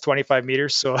pool's 25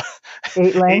 meters, so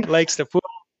 8 lengths to pool.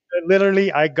 And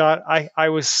literally, I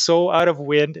was so out of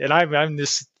wind, and I'm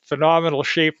this phenomenal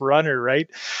shape runner, right?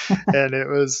 And it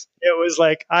was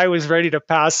like I was ready to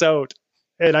pass out.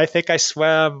 And I think I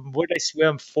swam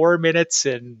 4 minutes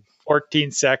and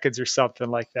 14 seconds or something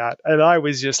like that. And I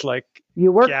was just like,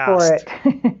 you worked gassed. for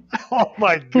it. Oh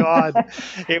my God.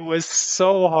 It was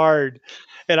so hard.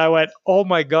 And I went, oh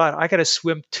my God, I got to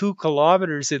swim 2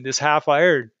 kilometers in this half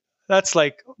iron. That's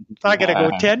like, I got to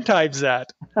go 10 times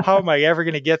that. How am I ever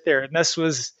going to get there? And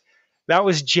that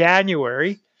was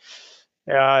January.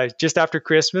 just after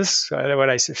Christmas when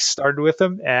I started with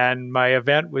them, and my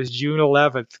event was June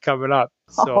 11th coming up.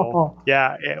 So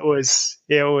yeah, it was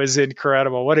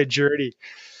incredible. What a journey!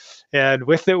 And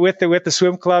with the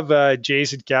swim club,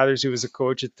 Jason Cathers, who was the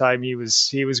coach at the time, he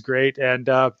was great. And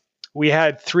we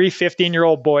had 3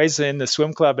 15-year-old boys in the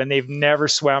swim club, and they've never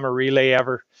swam a relay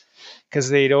ever because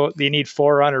they need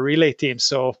 4 on a relay team.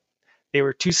 So they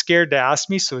were too scared to ask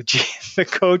me. So the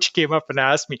coach came up and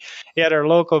asked me. He had our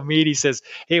local meet. He says,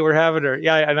 "Hey, we're having our,"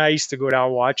 yeah. And I used to go down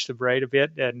and watch them right a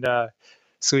bit. And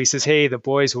so he says, "Hey, the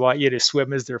boys want you to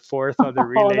swim as their 4th on the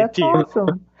relay that's team."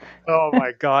 Awesome. Oh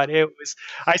my God.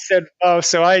 I said, oh,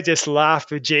 so I just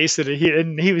laughed with Jason,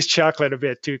 and he was chuckling a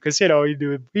bit too. Cause he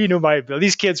knew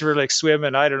these kids were like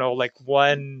swimming, I don't know, like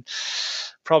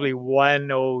probably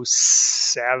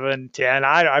 107, 10.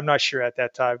 I'm not sure at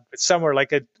that time, but somewhere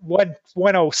like a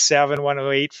 107,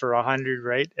 108 for 100.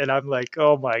 Right. And I'm like,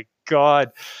 oh my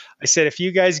God. I said, if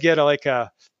you guys get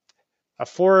a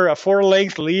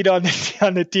 4-length lead on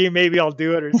the team, maybe I'll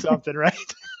do it or something. Right.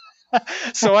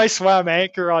 So I swam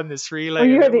anchor on this relay. Oh,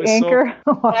 you had the anchor?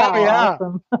 Wow, oh yeah.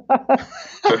 Awesome.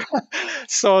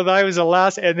 So that was the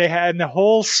last, and they had in the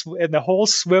whole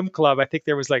swim club, I think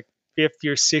there was like 50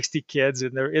 or 60 kids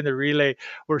in the relay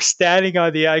were standing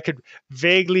on the, I could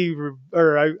vaguely,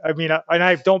 and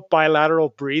I don't bilateral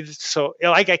breathe. So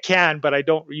like I can, but I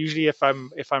don't usually if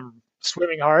I'm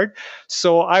swimming hard.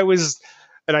 So I was,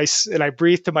 and I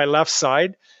breathed to my left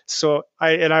side. So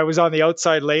I was on the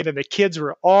outside lane, and the kids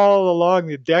were all along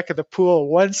the deck of the pool,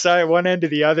 one end to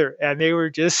the other, and they were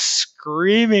just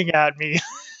screaming at me.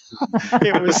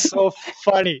 It was so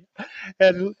funny.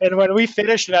 And when we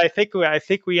finished it, I think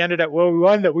we ended up, well,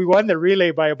 we won the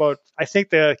relay by about, I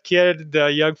think the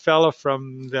young fellow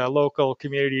from the local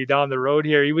community down the road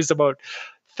here, he was about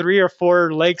 3 or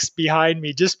 4 lengths behind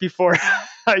me just before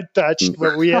I touched,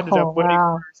 but we ended up winning.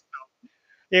 Wow.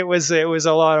 It was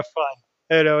a lot of fun.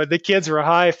 The kids were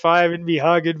high-fiving me,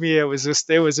 hugging me. It was a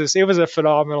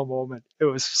phenomenal moment. It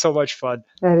was so much fun.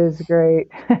 That is great.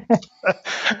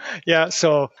 Yeah,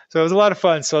 so it was a lot of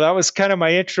fun. So that was kind of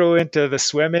my intro into the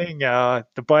swimming. The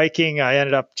biking, I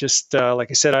ended up just,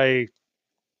 like I said,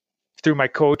 through my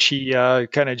coach, he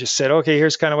kind of just said, okay,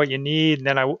 here's kind of what you need.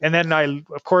 And then I,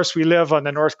 of course, we live on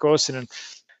the North Coast, and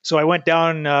so I went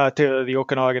down to the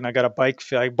Okanagan. I got a bike.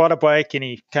 I bought a bike, and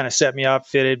he kind of set me up,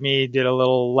 fitted me, did a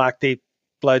little lactate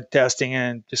blood testing,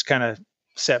 and just kind of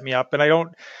set me up.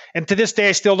 And to this day,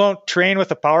 I still don't train with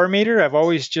a power meter. I've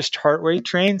always just heart rate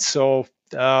trained. So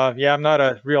I'm not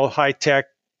a real high tech,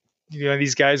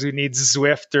 these guys who need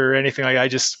Zwift or anything like that. I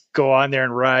just go on there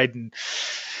and ride, and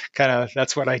kind of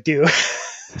that's what I do.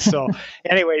 So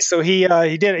anyway, so he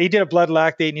did a blood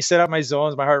lactate, and he set up my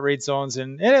zones, my heart rate zones,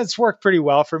 and it's worked pretty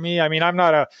well for me. I mean, I'm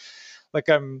not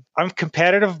I'm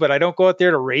competitive, but I don't go out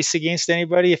there to race against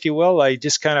anybody, if you will. I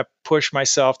just kind of push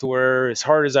myself to where as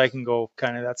hard as I can go.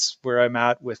 Kind of that's where I'm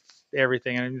at with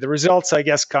everything. And the results, I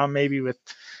guess, come maybe with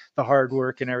the hard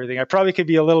work and everything. I probably could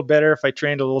be a little better if I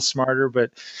trained a little smarter,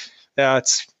 but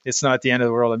it's not the end of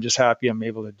the world. I'm just happy I'm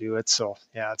able to do it. So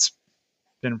yeah, it's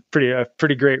been a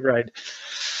pretty great ride.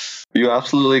 You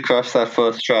absolutely crushed that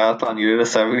first triathlon. You did a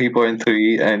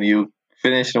 70.3 and you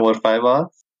finished in 5 hours?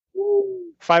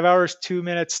 5 hours, 2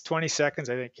 minutes, 20 seconds,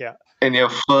 I think. Yeah. In your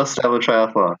first ever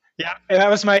triathlon. Yeah. And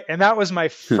that was my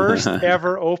first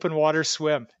ever open water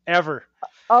swim ever.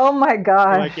 Oh my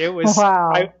God. Like it was,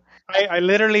 wow. I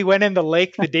literally went in the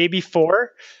lake the day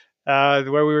before,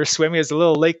 where we were swimming. It was a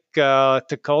little lake,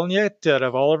 Tukulnit out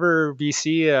of Oliver,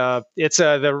 BC. It's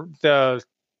the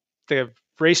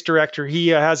race director. He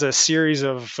has a series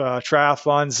of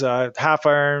triathlons, half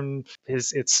iron.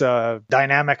 It's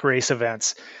dynamic race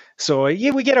events. So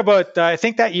we get about, I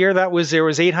think that year there was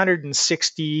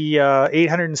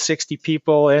 860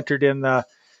 people entered in the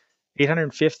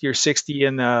 850 or 60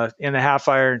 in the half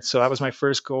iron. So that was my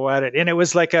first go at it, and it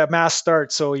was like a mass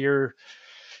start. So it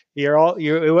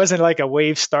wasn't like a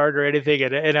wave start or anything.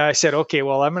 And I said, okay,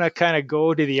 well, I'm going to kind of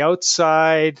go to the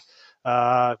outside.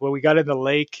 When we got in the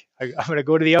lake, I'm going to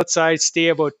go to the outside, stay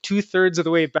about 2/3 of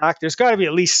the way back. There's got to be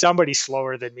at least somebody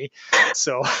slower than me.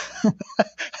 So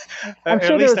I'm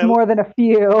sure there was more than a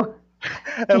few.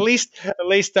 at least,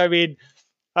 I mean,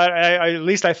 at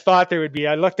least I thought there would be.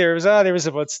 I looked, there was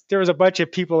a bunch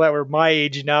of people that were my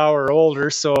age now or older.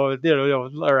 So,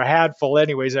 or a handful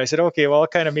anyways. And I said, okay, well, I'll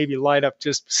kind of maybe line up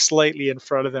just slightly in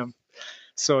front of them.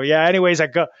 So yeah, anyways,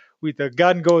 the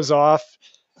gun goes off.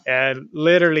 And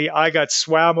literally, I got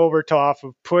swam over top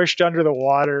of, pushed under the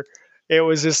water. It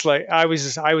was just like I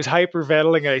was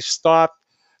hyperventilating. I stopped.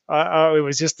 It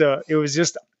was just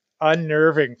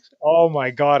unnerving. Oh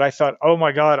my God. I thought, oh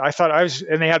my God. I thought I was,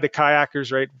 and they had the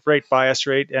kayakers right by us,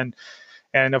 right?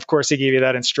 And of course, they gave you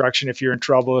that instruction if you're in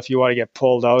trouble, if you want to get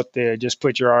pulled out, they just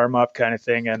put your arm up, kind of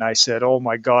thing. And I said, "Oh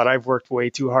my God, I've worked way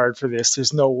too hard for this.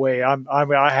 There's no way.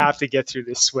 I have to get through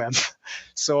this swim."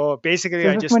 So basically,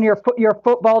 Is this when your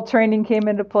football training came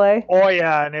into play? Oh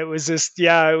yeah, and it was just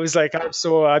it was like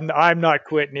I'm not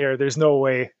quitting here. There's no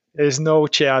way. There's no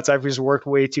chance. I've just worked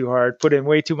way too hard, put in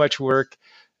way too much work,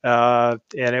 and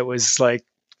it was like,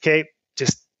 okay,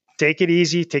 just take it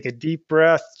easy, take a deep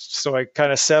breath. So I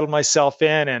kind of settled myself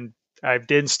in, and I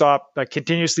didn't stop. I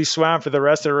continuously swam for the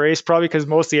rest of the race, probably because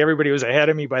mostly everybody was ahead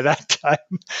of me by that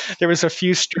time. There was a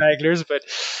few stragglers, but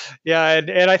yeah,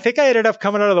 and I think I ended up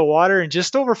coming out of the water in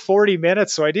just over 40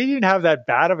 minutes. So I didn't even have that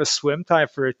bad of a swim time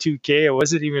for a 2K. It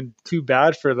wasn't even too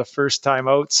bad for the first time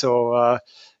out. So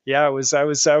yeah, I was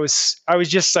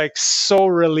just like so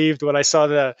relieved when I saw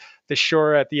the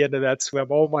shore at the end of that swim.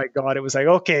 Oh my God. It was like,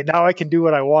 okay, now I can do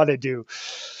what I want to do.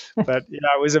 But yeah,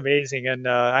 it was amazing. And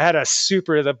I had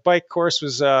the bike course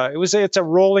was, it's a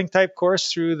rolling type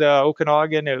course through the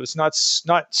Okanagan. It was not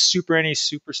any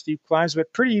super steep climbs,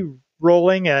 but pretty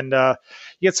rolling. And you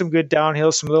get some good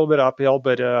downhill, some little bit uphill,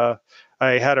 but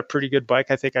I had a pretty good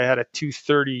bike. I think I had a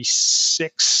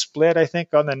 236 split, I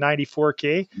think, on the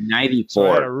 94K. 94. So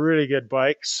I had a really good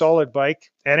bike, solid bike.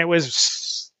 And it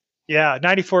was,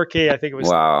 94K, I think it was.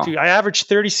 Wow. I averaged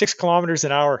 36 kilometers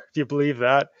an hour, if you believe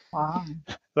that. Wow.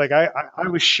 Like I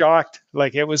was shocked.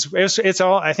 Like it's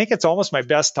all, I think it's almost my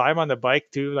best time on the bike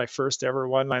too. Like first ever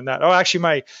one like that. Oh,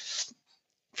 actually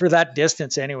for that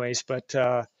distance anyways, but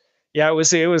yeah, it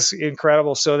was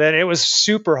incredible. So then it was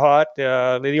super hot.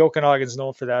 The Okanagan's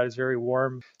known for that. It's very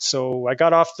warm. So I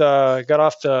got off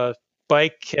the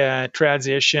bike,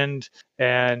 transitioned,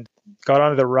 and got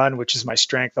onto the run, which is my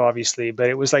strength, obviously. But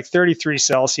it was like 33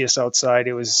 Celsius outside.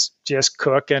 It was just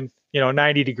cooking.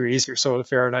 90 degrees or so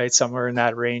Fahrenheit, somewhere in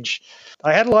that range.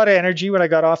 I had a lot of energy when I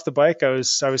got off the bike. I was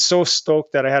so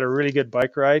stoked that I had a really good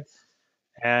bike ride,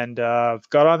 and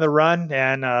got on the run.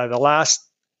 And the last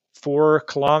 4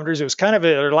 kilometers, it was kind of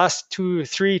the last 2,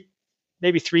 3,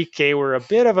 maybe 3K were a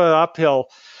bit of an uphill.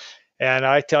 And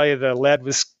I tell you, the lead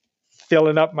was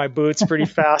filling up my boots pretty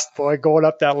fast, boy, going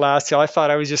up that last hill. I thought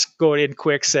I was just going in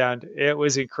quicksand. It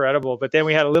was incredible. But then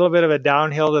we had a little bit of a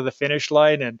downhill to the finish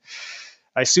line, and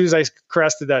as soon as I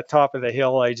crested that top of the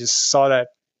hill, I just saw that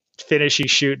finishing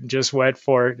chute and just went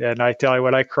for it. And I tell you,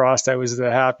 when I crossed, I was the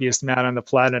happiest man on the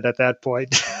planet at that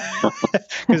point,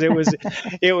 because it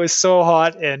was so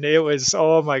hot, and it was,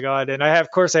 oh my God. And I had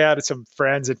some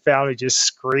friends and family just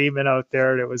screaming out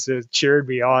there, and it cheered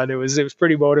me on. It was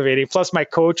pretty motivating. Plus my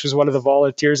coach was one of the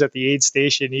volunteers at the aid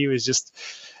station. He was just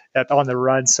on the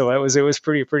run. So it was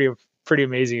pretty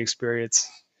amazing experience.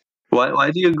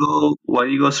 Why do you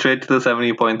go straight to the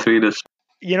 70.3 distance?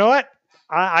 You know what?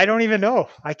 I don't even know.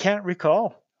 I can't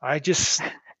recall. I just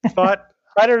thought,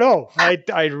 I don't know. I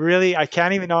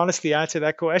can't even honestly answer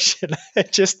that question.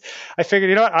 I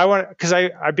figured, because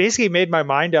I basically made my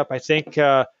mind up. I think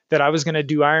that I was going to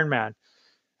do Ironman.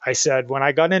 I said, when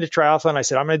I got into triathlon, I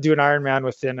said, I'm going to do an Ironman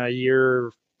within a year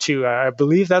or two. I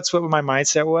believe that's what my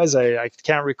mindset was. I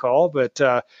can't recall,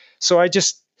 but so I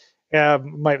just,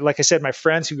 like I said, my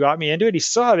friends who got me into it, he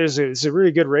saw there's a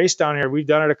really good race down here. We've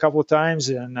done it a couple of times,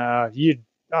 and you'd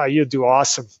do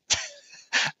awesome.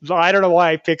 I don't know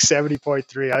why I picked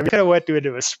 70.3. I could have went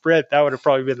into a sprint. That would have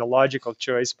probably been the logical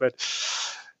choice, but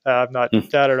I'm not. I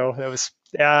don't know. That was.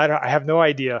 I have no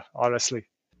idea, honestly.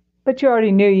 But you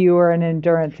already knew you were an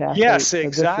endurance athlete. Yes, so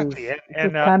exactly. This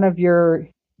is kind of your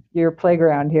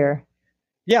playground here.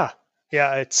 Yeah.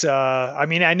 Yeah, it's,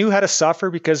 I knew how to suffer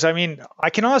because, I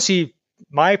can honestly,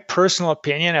 my personal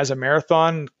opinion as a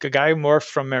guy more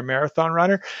from a marathon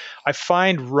runner, I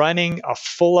find running a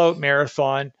full out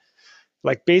marathon,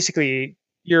 like basically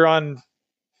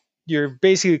you're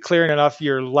basically clearing enough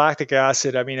your lactic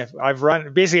acid. If I've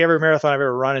run, basically every marathon I've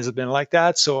ever run has been like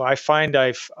that. So I find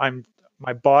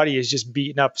my body is just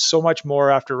beaten up so much more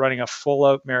after running a full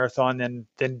out marathon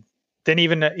than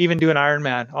even do an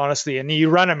Ironman, honestly. And you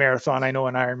run a marathon, I know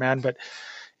an Ironman, but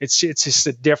it's just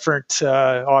a different,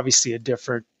 obviously a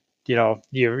different,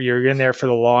 you're in there for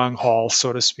the long haul,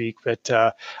 so to speak. But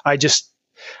I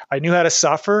knew how to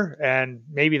suffer, and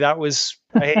maybe that was,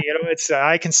 hey,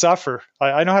 I can suffer.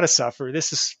 I know how to suffer.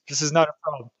 This is not a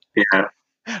problem. Yeah.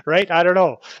 Right? I don't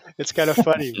know. It's kind of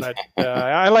funny, but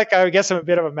I guess I'm a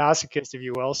bit of a masochist, if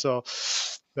you will. So,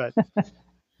 but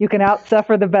you can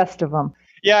out-suffer the best of them.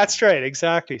 Yeah, that's right.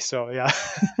 Exactly. So, yeah.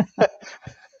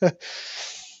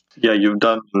 Yeah, you've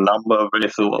done a number of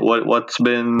races. What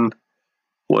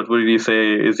would you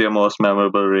say is your most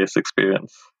memorable race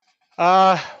experience?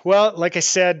 Well, like I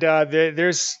said,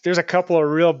 there's a couple of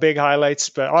real big highlights,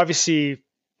 but obviously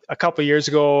a couple of years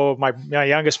ago, my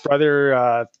youngest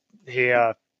brother, he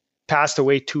passed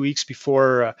away 2 weeks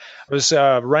before I was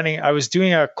running. I was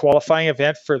doing a qualifying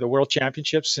event for the World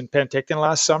Championships in Penticton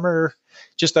last summer,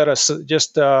 just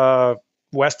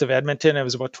west of Edmonton. It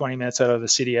was about 20 minutes out of the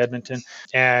city of Edmonton,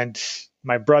 and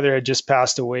my brother had just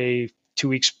passed away 2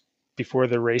 weeks before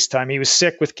the race time. He was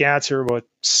sick with cancer about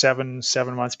seven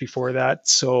months before that.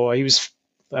 So he was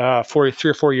 3 or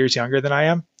 4 years younger than I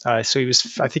am. So I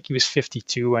think he was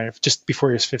 52, and just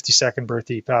before his 52nd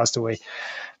birthday, he passed away.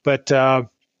 But I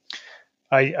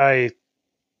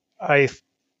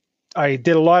did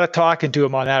a lot of talking to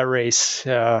him on that race.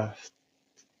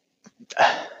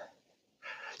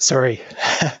 Sorry.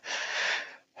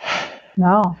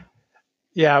 No.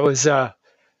 Yeah, it was.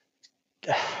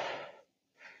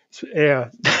 Yeah,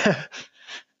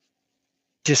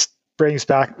 just brings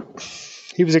back.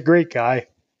 He was a great guy,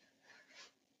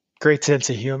 great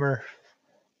sense of humor.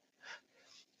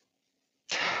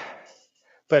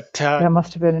 But That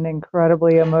must have been an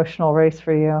incredibly emotional race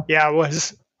for you. yeah, it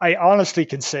was. I honestly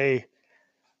can say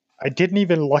I didn't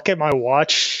even look at my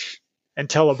watch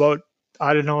until about,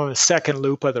 I don't know, the second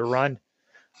loop of the run.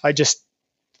 I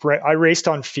raced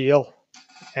on feel,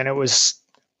 and I was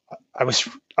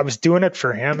doing it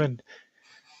for him, and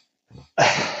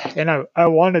I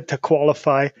wanted to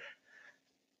qualify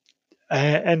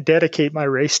and dedicate my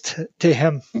race to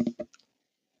him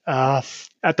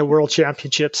at the World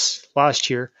Championships last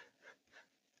year.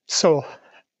 So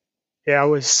yeah, I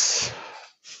was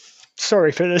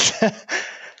sorry for this.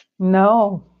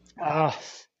 No.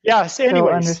 Yeah. So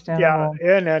anyways, understandable.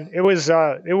 yeah, and it was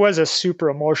a super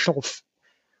emotional.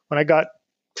 When I got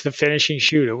to the finishing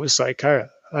chute, it was like I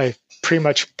pretty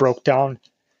much broke down.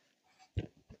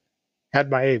 Had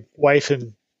my wife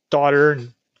and daughter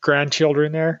and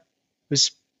grandchildren there.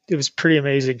 It was pretty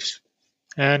amazing,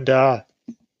 and I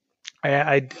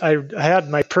had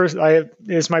it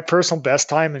was my personal best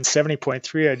time in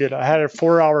 70.3. I had a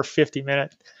 4 hour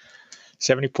 50-minute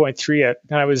 70.3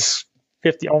 and I was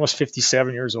almost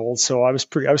 57 years old, so I was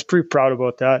pretty proud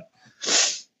about that.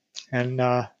 And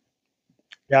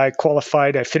yeah, I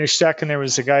qualified. I finished second. There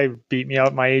was a guy who beat me out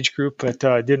in my age group, but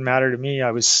it didn't matter to me.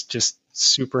 I was just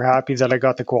super happy that I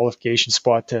got the qualification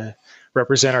spot to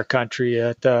represent our country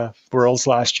at the Worlds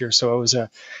last year. So it was it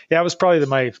was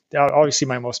probably obviously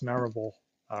my most memorable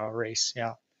race.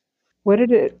 Yeah. What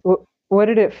did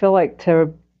it feel like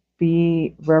to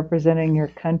be representing your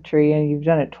country? And you've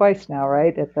done it twice now,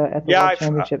 right? At the World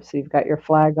Championships, so you've got your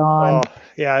flag on. Oh,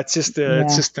 yeah, it's just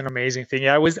an amazing thing.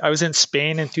 Yeah, I was in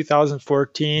Spain in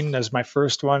 2014 as my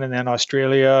first one, and then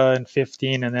Australia in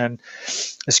 15, and then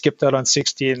I skipped out on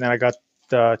 16, and then I got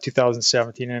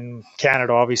 2017 in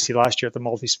Canada. Obviously, last year at the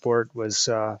Multisport was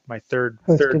my third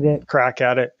crack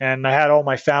at it, and I had all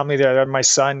my family there. I had my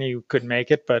son, he couldn't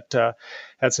make it, but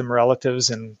had some relatives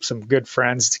and some good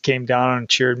friends that came down and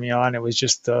cheered me on. It was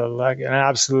just like an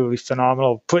absolutely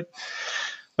phenomenal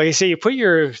like I say, you put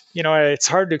your, it's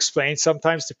hard to explain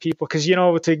sometimes to people because,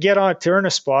 to earn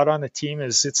a spot on the team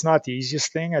it's not the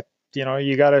easiest thing.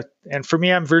 You gotta, and for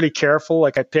me, I'm really careful.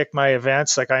 Like I pick my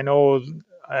events. Like I know,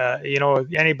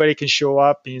 anybody can show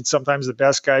up, and sometimes the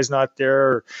best guy's not there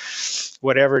or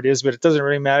whatever it is, but it doesn't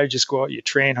really matter. Just go out, you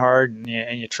train hard,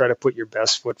 and you try to put your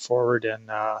best foot forward. And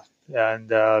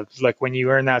like when you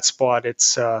earn that spot,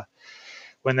 it's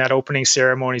when that opening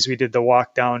ceremonies, we did the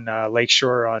walk down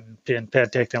Lakeshore in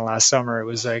Penticton last summer. It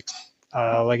was like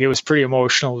it was pretty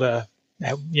emotional to,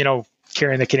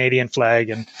 carrying the Canadian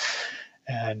flag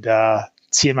and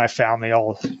seeing my family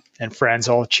and friends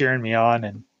all cheering me on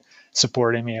and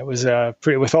supporting me. It was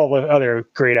with all the other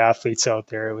great athletes out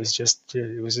there. It was just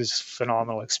a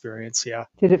phenomenal experience. Yeah.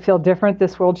 Did it feel different,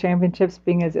 this World Championships,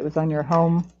 being as it was on your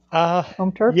home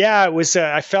turf? Yeah, it was.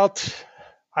 I felt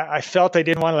I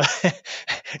didn't want to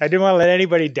I didn't want to let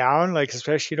anybody down, like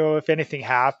especially if anything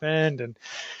happened and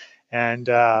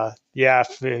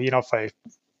if I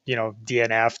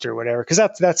DNF'd or whatever, because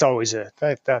that's always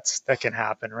that can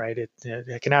happen, right?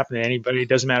 It can happen to anybody. It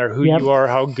doesn't matter who you are,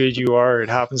 how good you are. It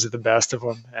happens to the best of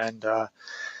them. And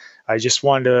I just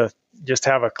wanted to just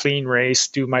have a clean race,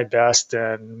 do my best,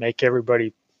 and make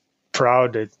everybody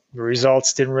proud. The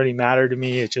results didn't really matter to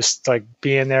me. It just like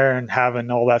being there and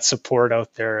having all that support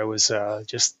out there. It was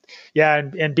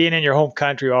and being in your home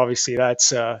country, obviously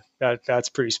that's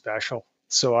pretty special.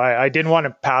 So I didn't want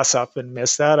to pass up and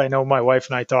miss that. I know my wife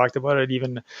and I talked about it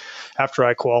even after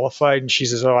I qualified, and she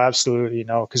says, "Oh, absolutely,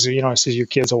 no," because says your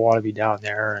kids will want to be down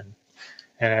there,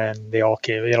 and they all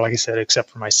came. Like I said, except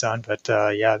for my son, but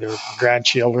they were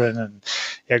grandchildren, and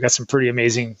I got some pretty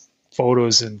amazing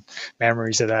photos and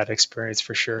memories of that experience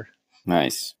for sure.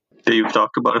 Nice. You've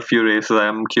talked about a few races.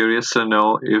 I'm curious to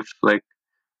know if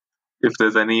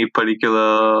there's any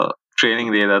particular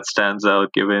training day that stands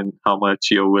out, given how much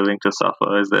you're willing to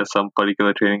suffer. Is there some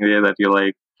particular training day that you're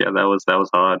like, yeah, that was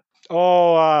hard?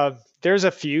 Oh, there's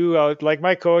a few. Like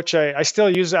my coach, I still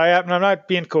use. I'm not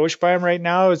being coached by him right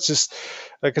now. It's just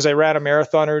because I ran a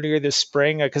marathon earlier this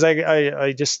spring. Because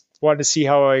I just wanted to see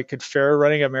how I could fare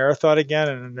running a marathon again,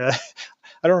 and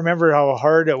I don't remember how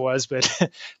hard it was,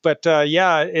 but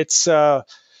yeah, it's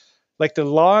like the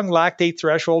long lactate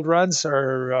threshold runs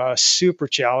are super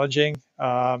challenging.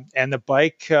 And the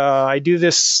bike, I do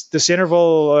this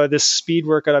interval, this speed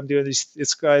workout I'm doing.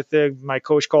 I think my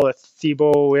coach called it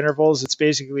Thibaut intervals. It's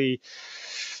basically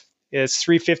it's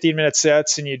 3 15-minute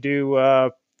sets, and you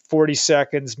do 40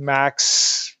 seconds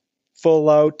max full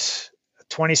out,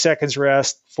 20 seconds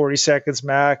rest, 40 seconds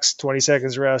max, 20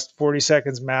 seconds rest, 40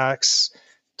 seconds max,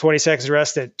 20 seconds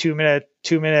rest at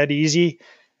 2-minute easy.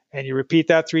 And you repeat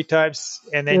that 3 times,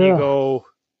 and then you go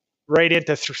right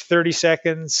into 30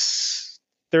 seconds,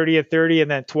 30 and 30,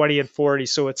 and then 20 and 40.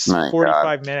 So it's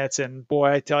 45 minutes. And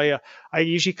boy, I tell you, I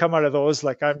usually come out of those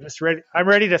like I'm just ready. I'm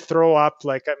ready to throw up.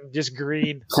 Like I'm just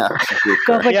green. Sounds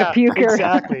like a puker.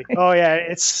 Exactly. Oh yeah,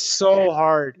 it's so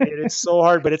hard. It is so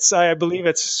hard, but I believe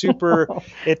it's super.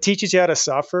 It teaches you how to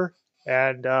suffer.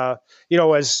 And,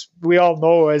 as we all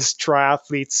know, as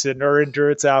triathletes or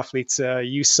endurance athletes,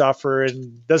 you suffer, and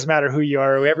it doesn't matter who you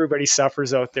are, everybody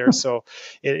suffers out there. So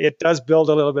it does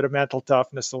build a little bit of mental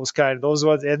toughness, those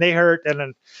ones, and they hurt.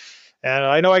 And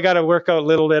I know I got to work out a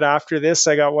little bit after this.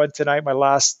 I got one tonight, my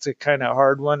last kind of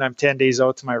hard one. I'm 10 days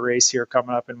out to my race here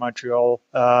coming up in Montreal.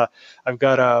 I've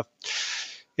got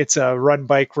it's a run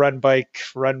bike.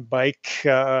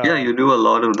 Yeah, you do a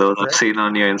lot of those. I've seen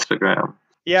on your Instagram.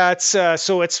 Yeah, it's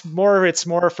it's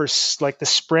more for like the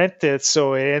sprint. I'm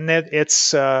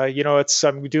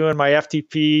doing my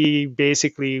FTP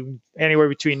basically anywhere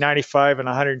between 95 and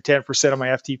 110% of my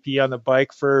FTP on the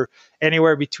bike for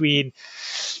anywhere between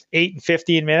 8 and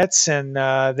 15 minutes, and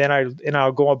then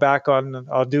I'll go back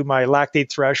I'll do my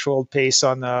lactate threshold pace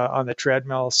on the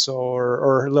treadmill,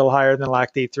 or a little higher than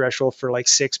lactate threshold for like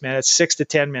 6 to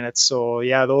 10 minutes. So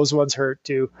yeah, those ones hurt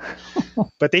too.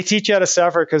 But they teach you how to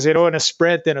suffer, because in a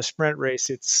sprint race,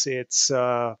 it's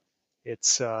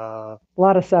a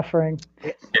lot of suffering.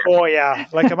 Oh yeah,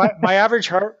 like my average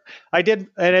heart. And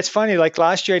it's funny. Like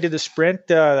last year, I did the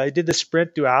sprint. I did the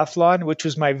sprint duathlon, which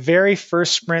was my very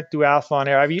first sprint duathlon.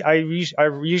 I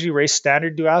usually race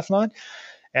standard duathlon,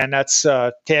 and that's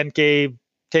 10K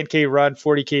run,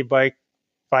 40K bike,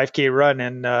 5K run,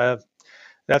 and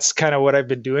that's kind of what I've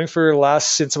been doing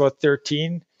since about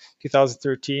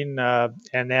 2013.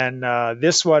 And then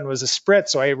this one was a sprint,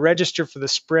 so I registered for the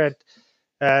sprint.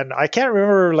 And I can't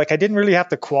remember, like I didn't really have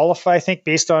to qualify. I think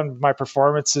based on my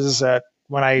performances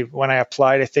when I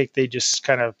applied, I think they just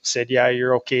kind of said, yeah,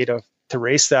 you're okay to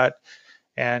race that.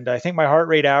 And I think my heart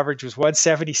rate average was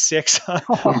 176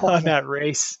 on that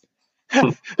race.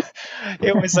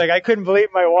 It was like, I couldn't believe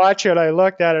my watch when I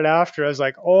looked at it after. I was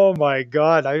like, oh my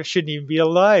God, I shouldn't even be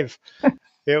alive.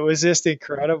 It was just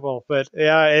incredible. But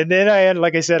yeah, and then I had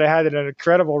an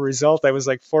incredible result. I was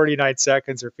like 49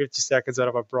 seconds or 50 seconds out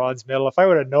of a bronze medal. If I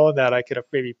would have known that, I could have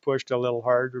maybe pushed a little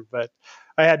harder, but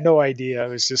I had no idea. I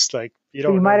was just like,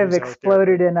 you might have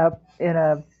exploded in a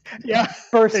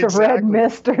burst of red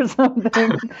mist or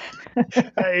something.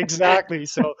 Exactly.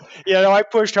 So, I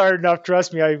pushed hard enough.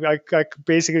 Trust me, I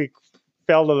basically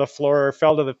fell to the floor, or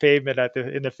fell to the pavement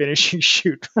in the finishing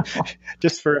chute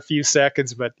just for a few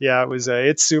seconds. But yeah,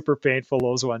 it's super painful,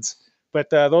 those ones. But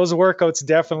those workouts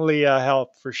definitely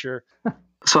help for sure.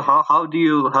 So how do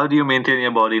you maintain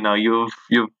your body now? You've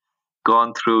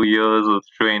gone through years of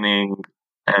training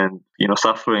and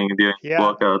suffering during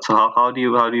workouts. So how do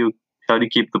you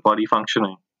keep the body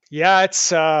functioning? Yeah,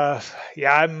 it's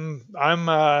I'm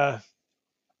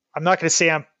not going to say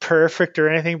I'm perfect or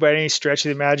anything by any stretch of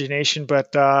the imagination,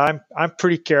 but I'm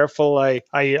pretty careful. I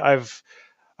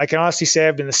can honestly say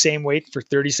I've been the same weight for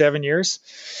 37 years,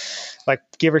 like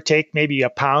give or take maybe a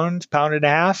pound and a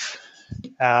half.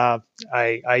 I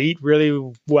eat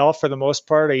really well for the most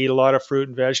part. I eat a lot of fruit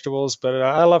and vegetables, but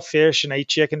I love fish and I eat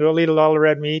chicken. Don't eat a lot of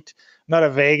red meat. I'm not a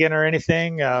vegan or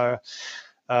anything.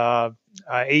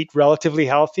 I eat relatively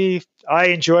healthy. I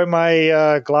enjoy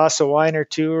my glass of wine or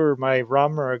two, or my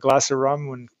rum, or a glass of rum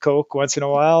and Coke once in a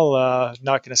while.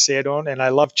 Not going to say I don't. And I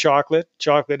love chocolate.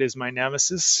 Chocolate is my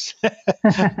nemesis.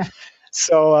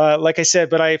 So, like I said,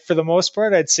 but for the most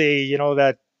part, I'd say,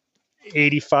 that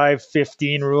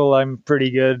 85-15 rule, I'm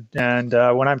pretty good. And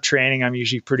when I'm training, I'm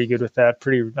usually pretty good with that.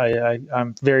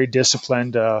 I'm very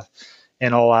disciplined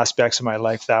in all aspects of my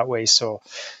life that way. So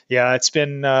yeah, it's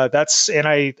been and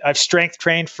I've strength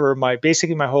trained for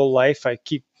basically my whole life. I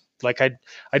keep like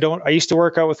I used to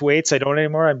work out with weights. I don't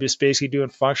anymore. I'm just basically doing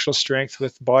functional strength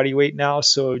with body weight now.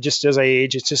 So just as I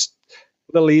age, it's just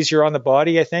a little easier on the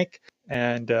body, I think.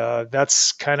 And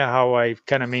that's kind of how I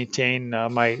kind of maintain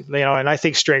and I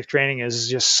think strength training is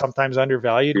just sometimes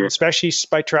undervalued, especially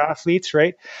by triathletes,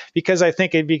 right? Because I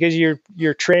think because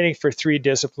you're training for 3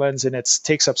 disciplines and it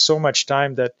takes up so much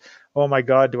time that, oh my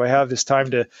God, do I have this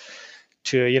time to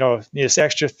this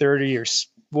extra 30 or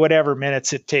whatever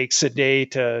minutes it takes a day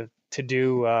to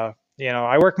do.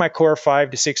 I work my core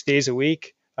 5 to 6 days a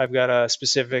week. I've got a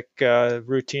specific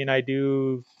routine I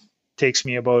do. Takes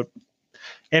me about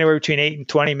anywhere between 8 and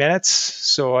 20 minutes.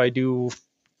 So I do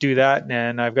that,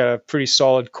 and I've got a pretty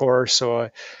solid core. So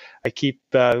I keep,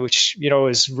 which,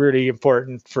 is really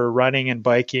important for running and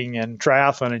biking and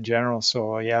triathlon in general.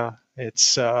 So yeah,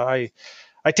 it's, I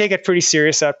take it pretty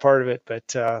serious, that part of it.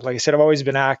 But like I said, I've always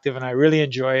been active and I really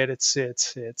enjoy it. It's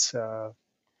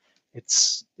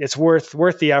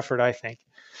worth the effort, I think.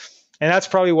 And that's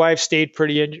probably why I've stayed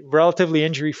relatively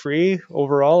injury free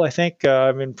overall. I think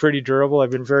I've been pretty durable. I've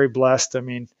been very blessed. I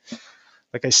mean,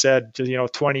 like I said,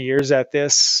 20 years at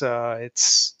this,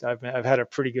 I've had a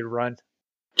pretty good run.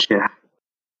 Yeah.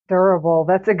 Durable.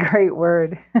 That's a great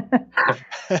word.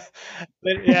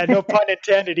 But, yeah, no pun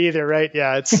intended either, right?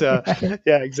 Yeah, it's yeah,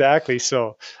 exactly.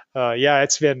 So yeah,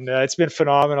 it's been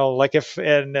phenomenal. Like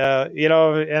and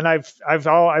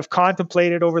I've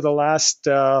contemplated over the last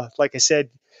like I said,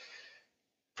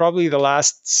 probably the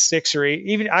last 6 or 8,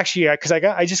 even actually, because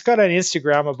I just got on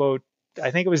Instagram about,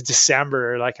 I think it was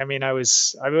December. Like, I mean, I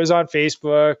was on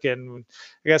Facebook and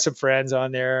I got some friends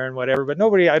on there and whatever, but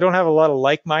I don't have a lot of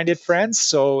like-minded friends.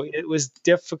 So it was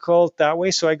difficult that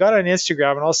way. So I got on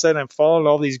Instagram and all of a sudden I'm following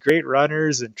all these great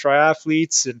runners and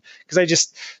triathletes. And because I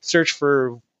just searched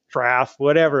for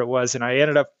whatever it was. And I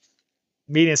ended up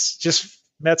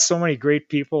met so many great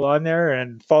people on there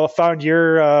and found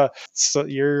your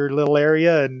little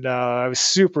area, and I was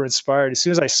super inspired. As soon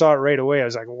as I saw it right away, I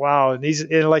was like, wow. And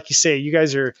like you say, you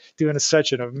guys are doing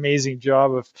such an amazing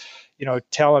job of,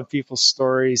 telling people's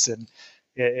stories and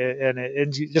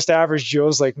just average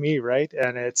Joes like me, right?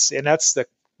 And that's the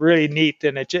really neat,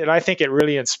 and I think it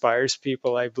really inspires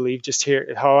people. I believe just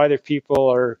hear how other people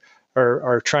are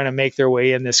trying to make their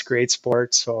way in this great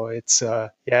sport. So it's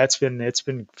it's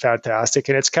been fantastic,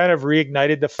 and it's kind of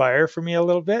reignited the fire for me a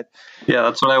little bit. Yeah,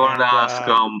 that's what I wanted to ask.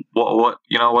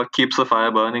 What keeps the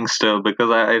fire burning still? Because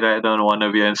I read on one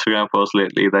of your Instagram posts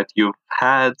lately that you've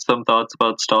had some thoughts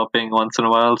about stopping once in a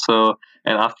while. So,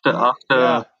 and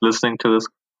after listening to this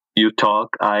you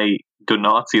talk, I do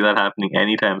not see that happening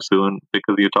anytime soon,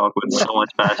 because you talk with so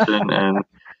much passion. And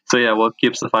so yeah, what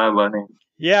keeps the fire burning?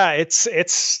 Yeah, it's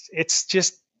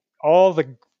just all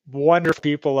the wonderful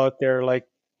people out there. Like,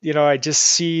 I just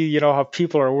see, how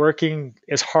people are working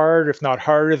as hard, if not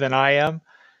harder than I am.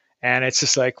 And it's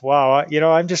just like, wow,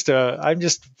 I'm just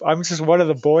one of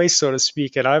the boys, so to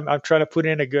speak. And I'm trying to put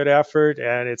in a good effort.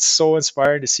 And it's so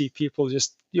inspiring to see people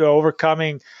just,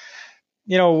 overcoming,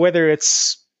 whether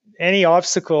it's any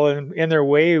obstacle in their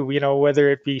way, whether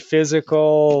it be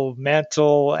physical,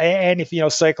 mental, and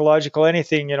psychological,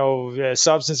 anything,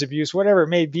 substance abuse, whatever it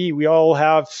may be. We all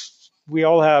have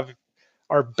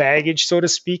our baggage, so to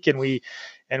speak, and this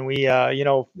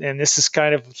is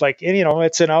kind of like,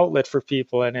 it's an outlet for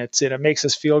people, and it makes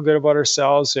us feel good about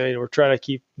ourselves. We're trying to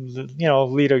keep,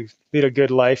 lead a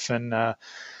good life and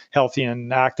healthy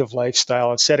and active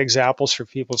lifestyle, and set examples for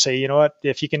people. Say, you know what,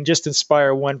 if you can just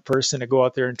inspire one person to go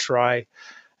out there and try,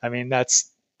 I mean,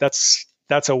 that's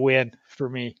a win for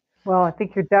me. Well, I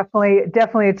think you're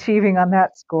definitely achieving on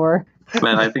that score.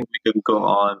 Man, I think we could go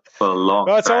on for a long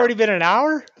Well, it's time. already been an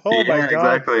hour? Oh my God.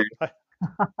 Exactly.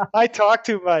 I talk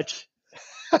too much.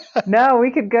 No,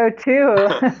 we could go too.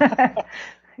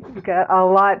 You got a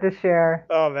lot to share.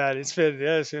 Oh man, it's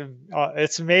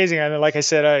amazing. I mean, like I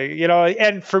said,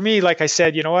 and for me, like I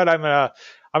said, you know what, I'm gonna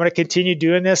continue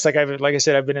doing this. Like I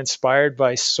said, I've been inspired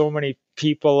by so many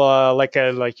people, like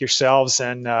yourselves,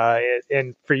 and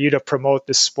for you to promote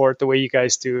this sport the way you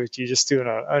guys do it, you're just doing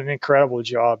an incredible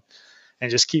job, and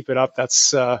just keep it up.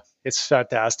 That's it's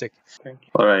fantastic.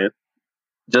 All right,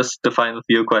 just the final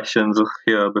few questions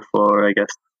here before I guess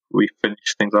we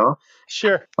finish things off.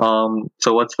 Sure.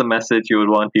 So what's the message you would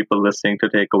want people listening to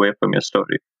take away from your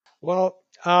story? Well,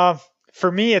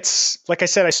 for me, it's like I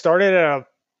said, I started at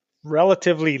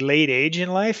relatively late age in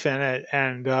life,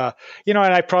 and you know,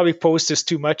 and I probably post this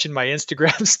too much in my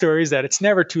Instagram stories, that it's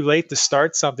never too late to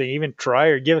start something, even try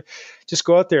or just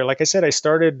go out there. Like I said, I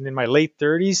started in my late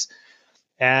 30s,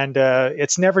 and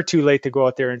it's never too late to go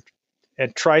out there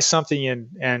and try something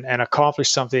and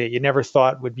accomplish something that you never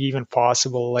thought would be even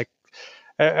possible. Like,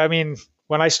 I mean,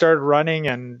 when I started running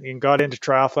and got into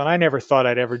triathlon, I never thought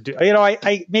I'd ever do, you know,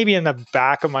 I maybe in the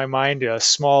back of my mind, a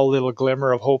small little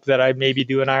glimmer of hope that I'd maybe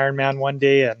do an Ironman one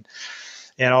day. And,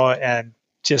 you know, and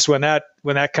just when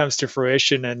that comes to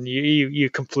fruition and you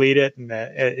complete it, and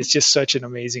it's just such an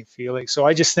amazing feeling. So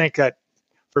I just think that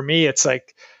for me, it's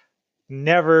like,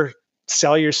 never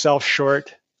sell yourself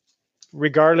short,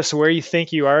 regardless of where you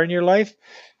think you are in your life.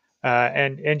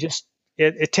 And just,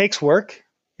 it takes work.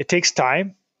 It takes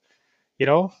time. You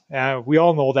know, we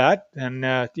all know that. And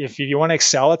if you want to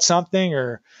excel at something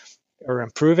or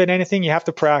improve at anything, you have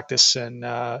to practice. And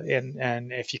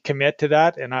if you commit to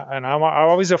that, and I'm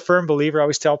always a firm believer. I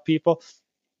always tell people,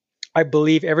 I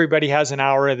believe everybody has an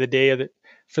hour of the day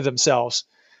for themselves.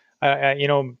 You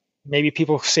know, maybe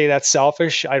people say that's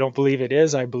selfish. I don't believe it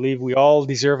is. I believe we all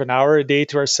deserve an hour a day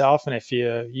to ourselves. And if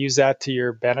you use that to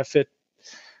your benefit,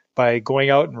 by going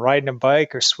out and riding a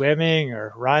bike or swimming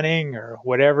or running or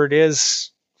whatever it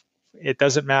is, it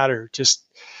doesn't matter. Just,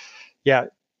 yeah,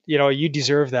 you know, you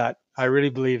deserve that. I really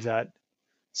believe that.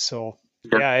 So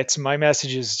yeah, it's my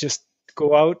message is just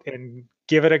go out and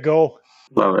give it a go.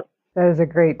 Love it. That is a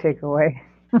great takeaway.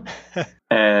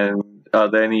 And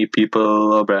are there any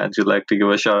people or brands you'd like to give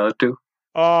a shout out to?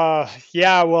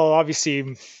 Yeah, well,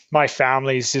 obviously my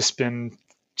family's just been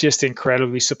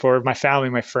incredibly supportive. My family,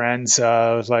 my friends,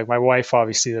 like my wife,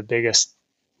 obviously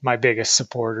my biggest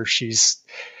supporter. She's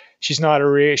not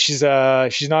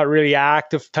really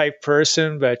active type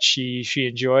person, but she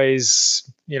enjoys,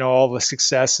 you know, all the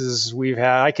successes we've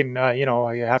had. I can, you know,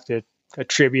 I have to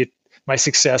attribute my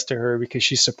success to her because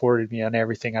she supported me on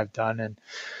everything I've done,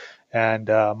 and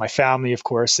my family, of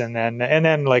course, and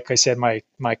then like I said, my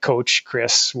coach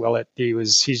Chris Willett,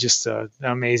 he's just an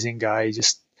amazing guy.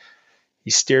 He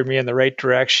steered me in the right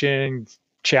direction,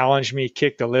 challenged me,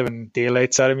 kicked the living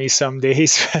daylights out of me some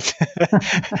days,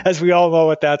 as we all know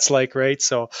what that's like, right?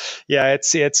 So, yeah,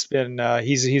 it's been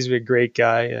he's been a great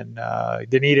guy, and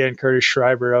Danita and Curtis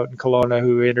Schreiber out in Kelowna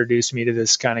who introduced me to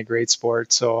this kind of great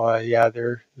sport. So, yeah,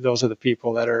 those are the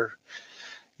people that are,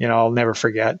 you know, I'll never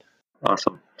forget.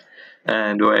 Awesome.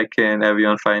 And where can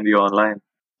everyone find you online?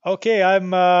 Okay, I've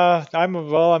got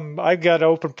an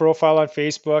open profile on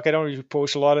Facebook. I don't really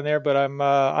post a lot in there, but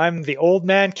I'm the Old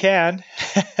Man Can.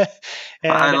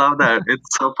 And I love that.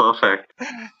 It's so perfect.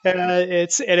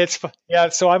 Yeah.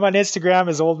 So I'm on Instagram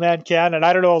as Old Man Can, and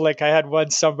I don't know. Like I had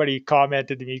somebody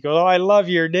commented to me, go, "Oh, I love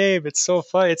your name. It's so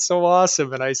fun. It's so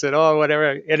awesome." And I said, "Oh,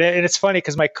 whatever." And it's funny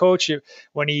because my coach,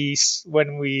 when he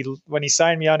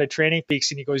signed me on to Training Peaks,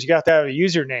 and he goes, "You got to have a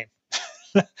username."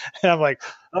 And I'm like,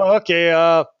 "Oh, okay.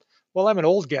 Well, I'm an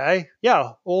old guy.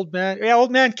 Yeah, old man. Yeah, Old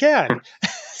Man Can."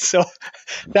 So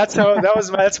that's my my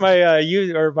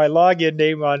login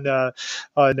name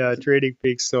on Training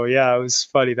Peaks. So yeah, it was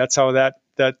funny. That's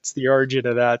the origin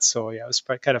of that. So yeah, it was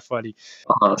kind of funny.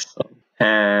 Awesome.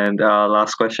 And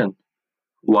last question: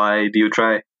 why do you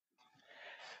try?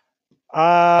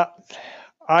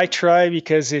 I try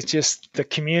because it's just the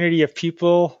community of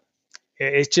people.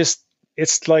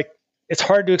 It's like, it's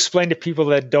hard to explain to people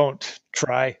that don't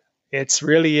try. It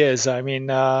really is. I mean,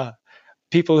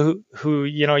 people who,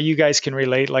 you know, you guys can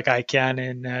relate like I can.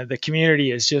 And the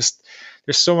community is just,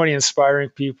 there's so many inspiring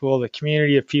people. The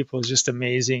community of people is just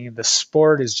amazing. And the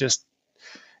sport is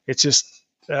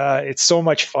it's so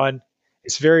much fun.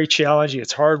 It's very challenging.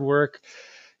 It's hard work.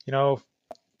 You know,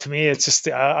 to me, it's just,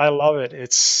 I love it.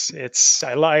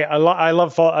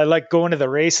 I like going to the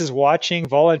races, watching,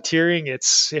 volunteering.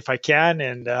 If I can,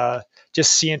 and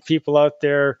just seeing people out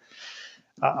there.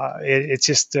 It's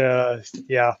just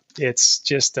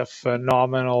a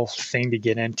phenomenal thing to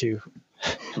get into.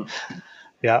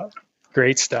 Yeah,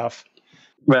 great stuff.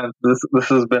 Man, this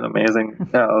has been amazing.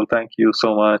 Thank you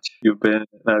so much. You've been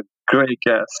a great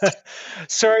guest.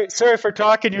 Sorry for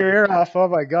talking your ear off. Oh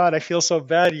my God, I feel so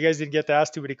bad. You guys didn't get to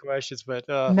ask too many questions, but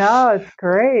no, it's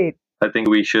great. I think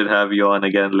we should have you on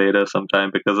again later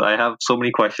sometime because I have so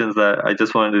many questions that I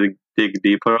just wanted to dig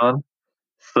deeper on.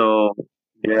 So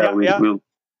we'll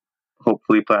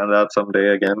hopefully plan that someday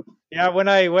again. Yeah, when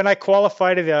I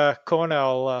qualify to the Kona,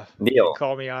 I'll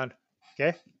call me on.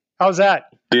 Okay, how's that?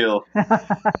 Deal. All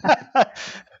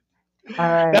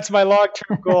right. That's my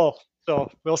long-term goal.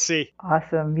 So we'll see.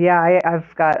 Awesome. Yeah,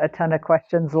 I've got a ton of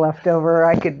questions left over.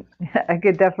 I could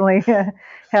definitely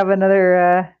have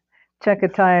another chunk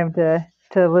of time to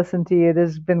to listen to you. This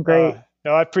has been great.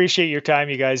 No, I appreciate your time,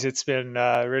 you guys. It's been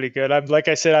really good. Like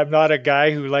I said, I'm not a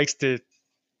guy who likes to,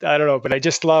 I don't know, but I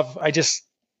just love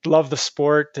the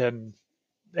sport and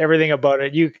everything about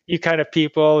it. You kind of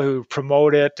people who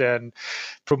promote it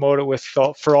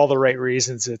for all the right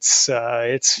reasons.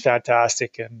 It's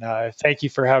fantastic, and thank you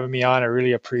for having me on. I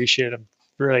really appreciate it. I'm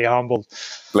really humbled.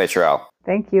 Pleasure, Al.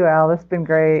 Thank you, Al. It's been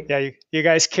great. Yeah, you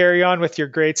guys carry on with your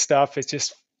great stuff.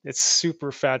 It's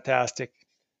super fantastic.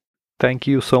 Thank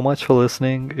you so much for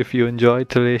listening. If you enjoyed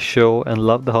today's show and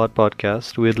love the Hot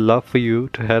Podcast, we'd love for you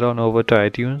to head on over to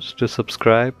iTunes to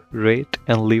subscribe, rate,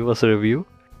 and leave us a review.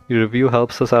 Your review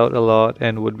helps us out a lot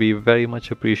and would be very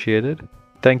much appreciated.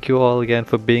 Thank you all again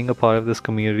for being a part of this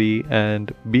community,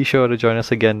 and be sure to join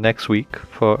us again next week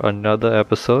for another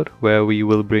episode where we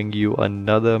will bring you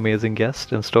another amazing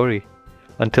guest and story.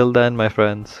 Until then, my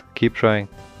friends, keep trying.